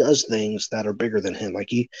shit. He does things that are bigger than him. Like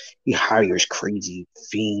he hires crazy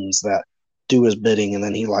fiends that do his bidding, and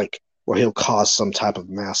then he'll cause some type of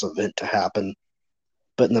mass event to happen.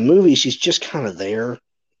 But in the movies, he's just kind of there,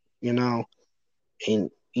 and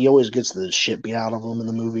he always gets the shit beat out of him in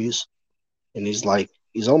the movies. And he's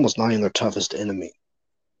almost not even their toughest enemy.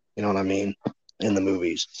 You know what I mean? In the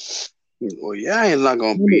movies. Well, yeah, he's not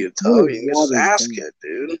going to beat it tough. He gets his ass kicked,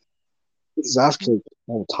 dude. His ass kicked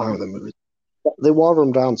all the time in the movie. They water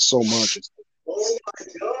him down so much. Oh my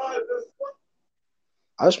god.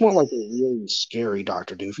 I just want a really scary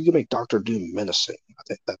Doctor Doom. If you could make Doctor Doom menacing, I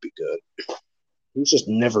think that'd be good. He's just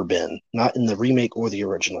never been, not in the remake or the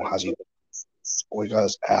original, has he been. Boy got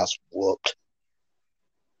his ass whooped.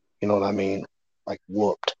 You know what I mean?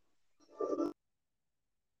 Whooped.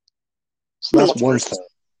 So that's one thing.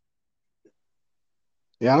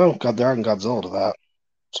 Yeah, I know. They're adding Godzilla to that.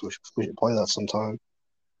 So we should play that sometime.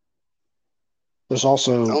 There's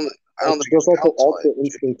also there's also Ultra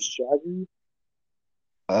Instinct Shaggy,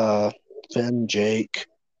 Finn, Jake,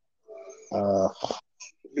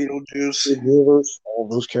 Beetlejuice, all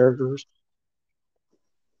those characters.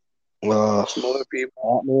 Some other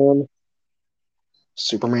people. Batman,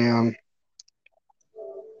 Superman,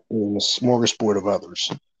 and a smorgasbord of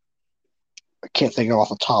others. I can't think of off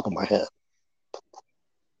the top of my head,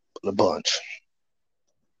 but a bunch.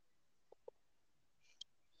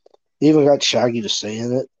 He even got Shaggy to say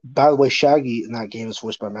in it. By the way, Shaggy in that game is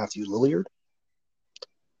voiced by Matthew Lillard.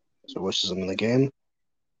 So voices him in the game.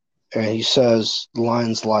 And he says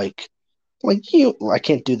lines like you, I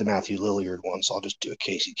can't do the Matthew Lillard one, so I'll just do a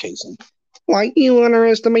Casey Kasem. Like, you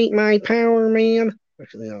underestimate my power, man.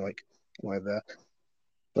 Actually, like that.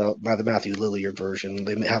 By the Matthew Lillard version,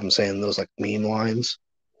 they have him saying those like meme lines.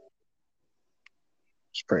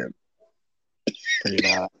 It's pretty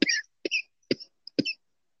bad.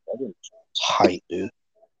 It's hype, dude.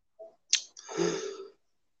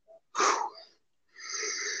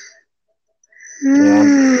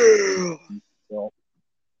 Yeah.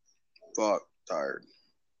 Fuck, tired.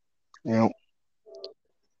 Yeah.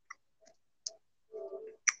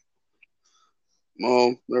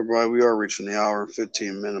 Well, everybody, we are reaching the hour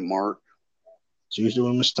 15-minute mark. It's usually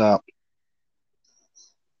when we stop.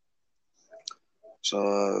 So,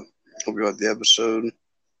 hope you liked the episode.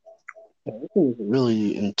 Yeah, this was a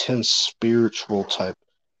really intense spiritual type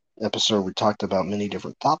episode. We talked about many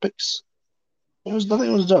different topics. I think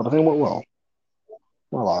it was dope. I think it went well.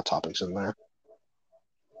 Not a lot of topics in there.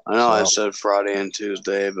 I know I said Friday and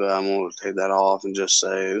Tuesday, but I'm going to take that off and just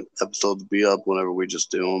say episodes will be up whenever we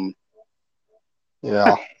just do them.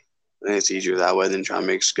 Yeah. And it's easier that way than trying to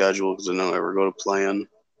make schedule because I don't ever go to plan.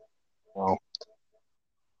 Well,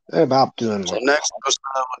 about doing So like next episode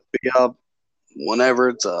will be up whenever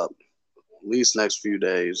it's up. At least next few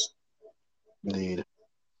days. indeed.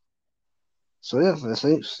 So yeah,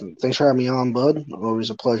 thanks for having me on, bud.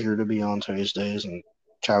 Always a pleasure to be on Tuesdays and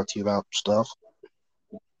chat to you about stuff.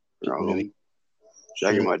 Should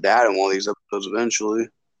I get my dad in one of these episodes eventually?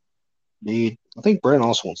 Indeed. I think Brent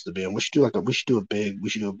also wants to be in. We should do a big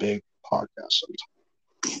podcast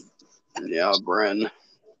sometime. Yeah, Bren.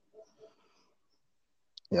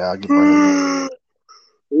 Yeah, I'll get Brent.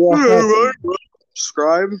 Yeah,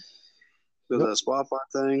 subscribe to the Spotify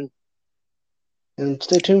thing. And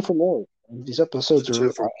stay tuned for more. These episodes Stay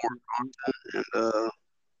tuned for more content. And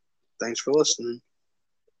thanks for listening.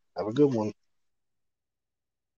 Have a good one.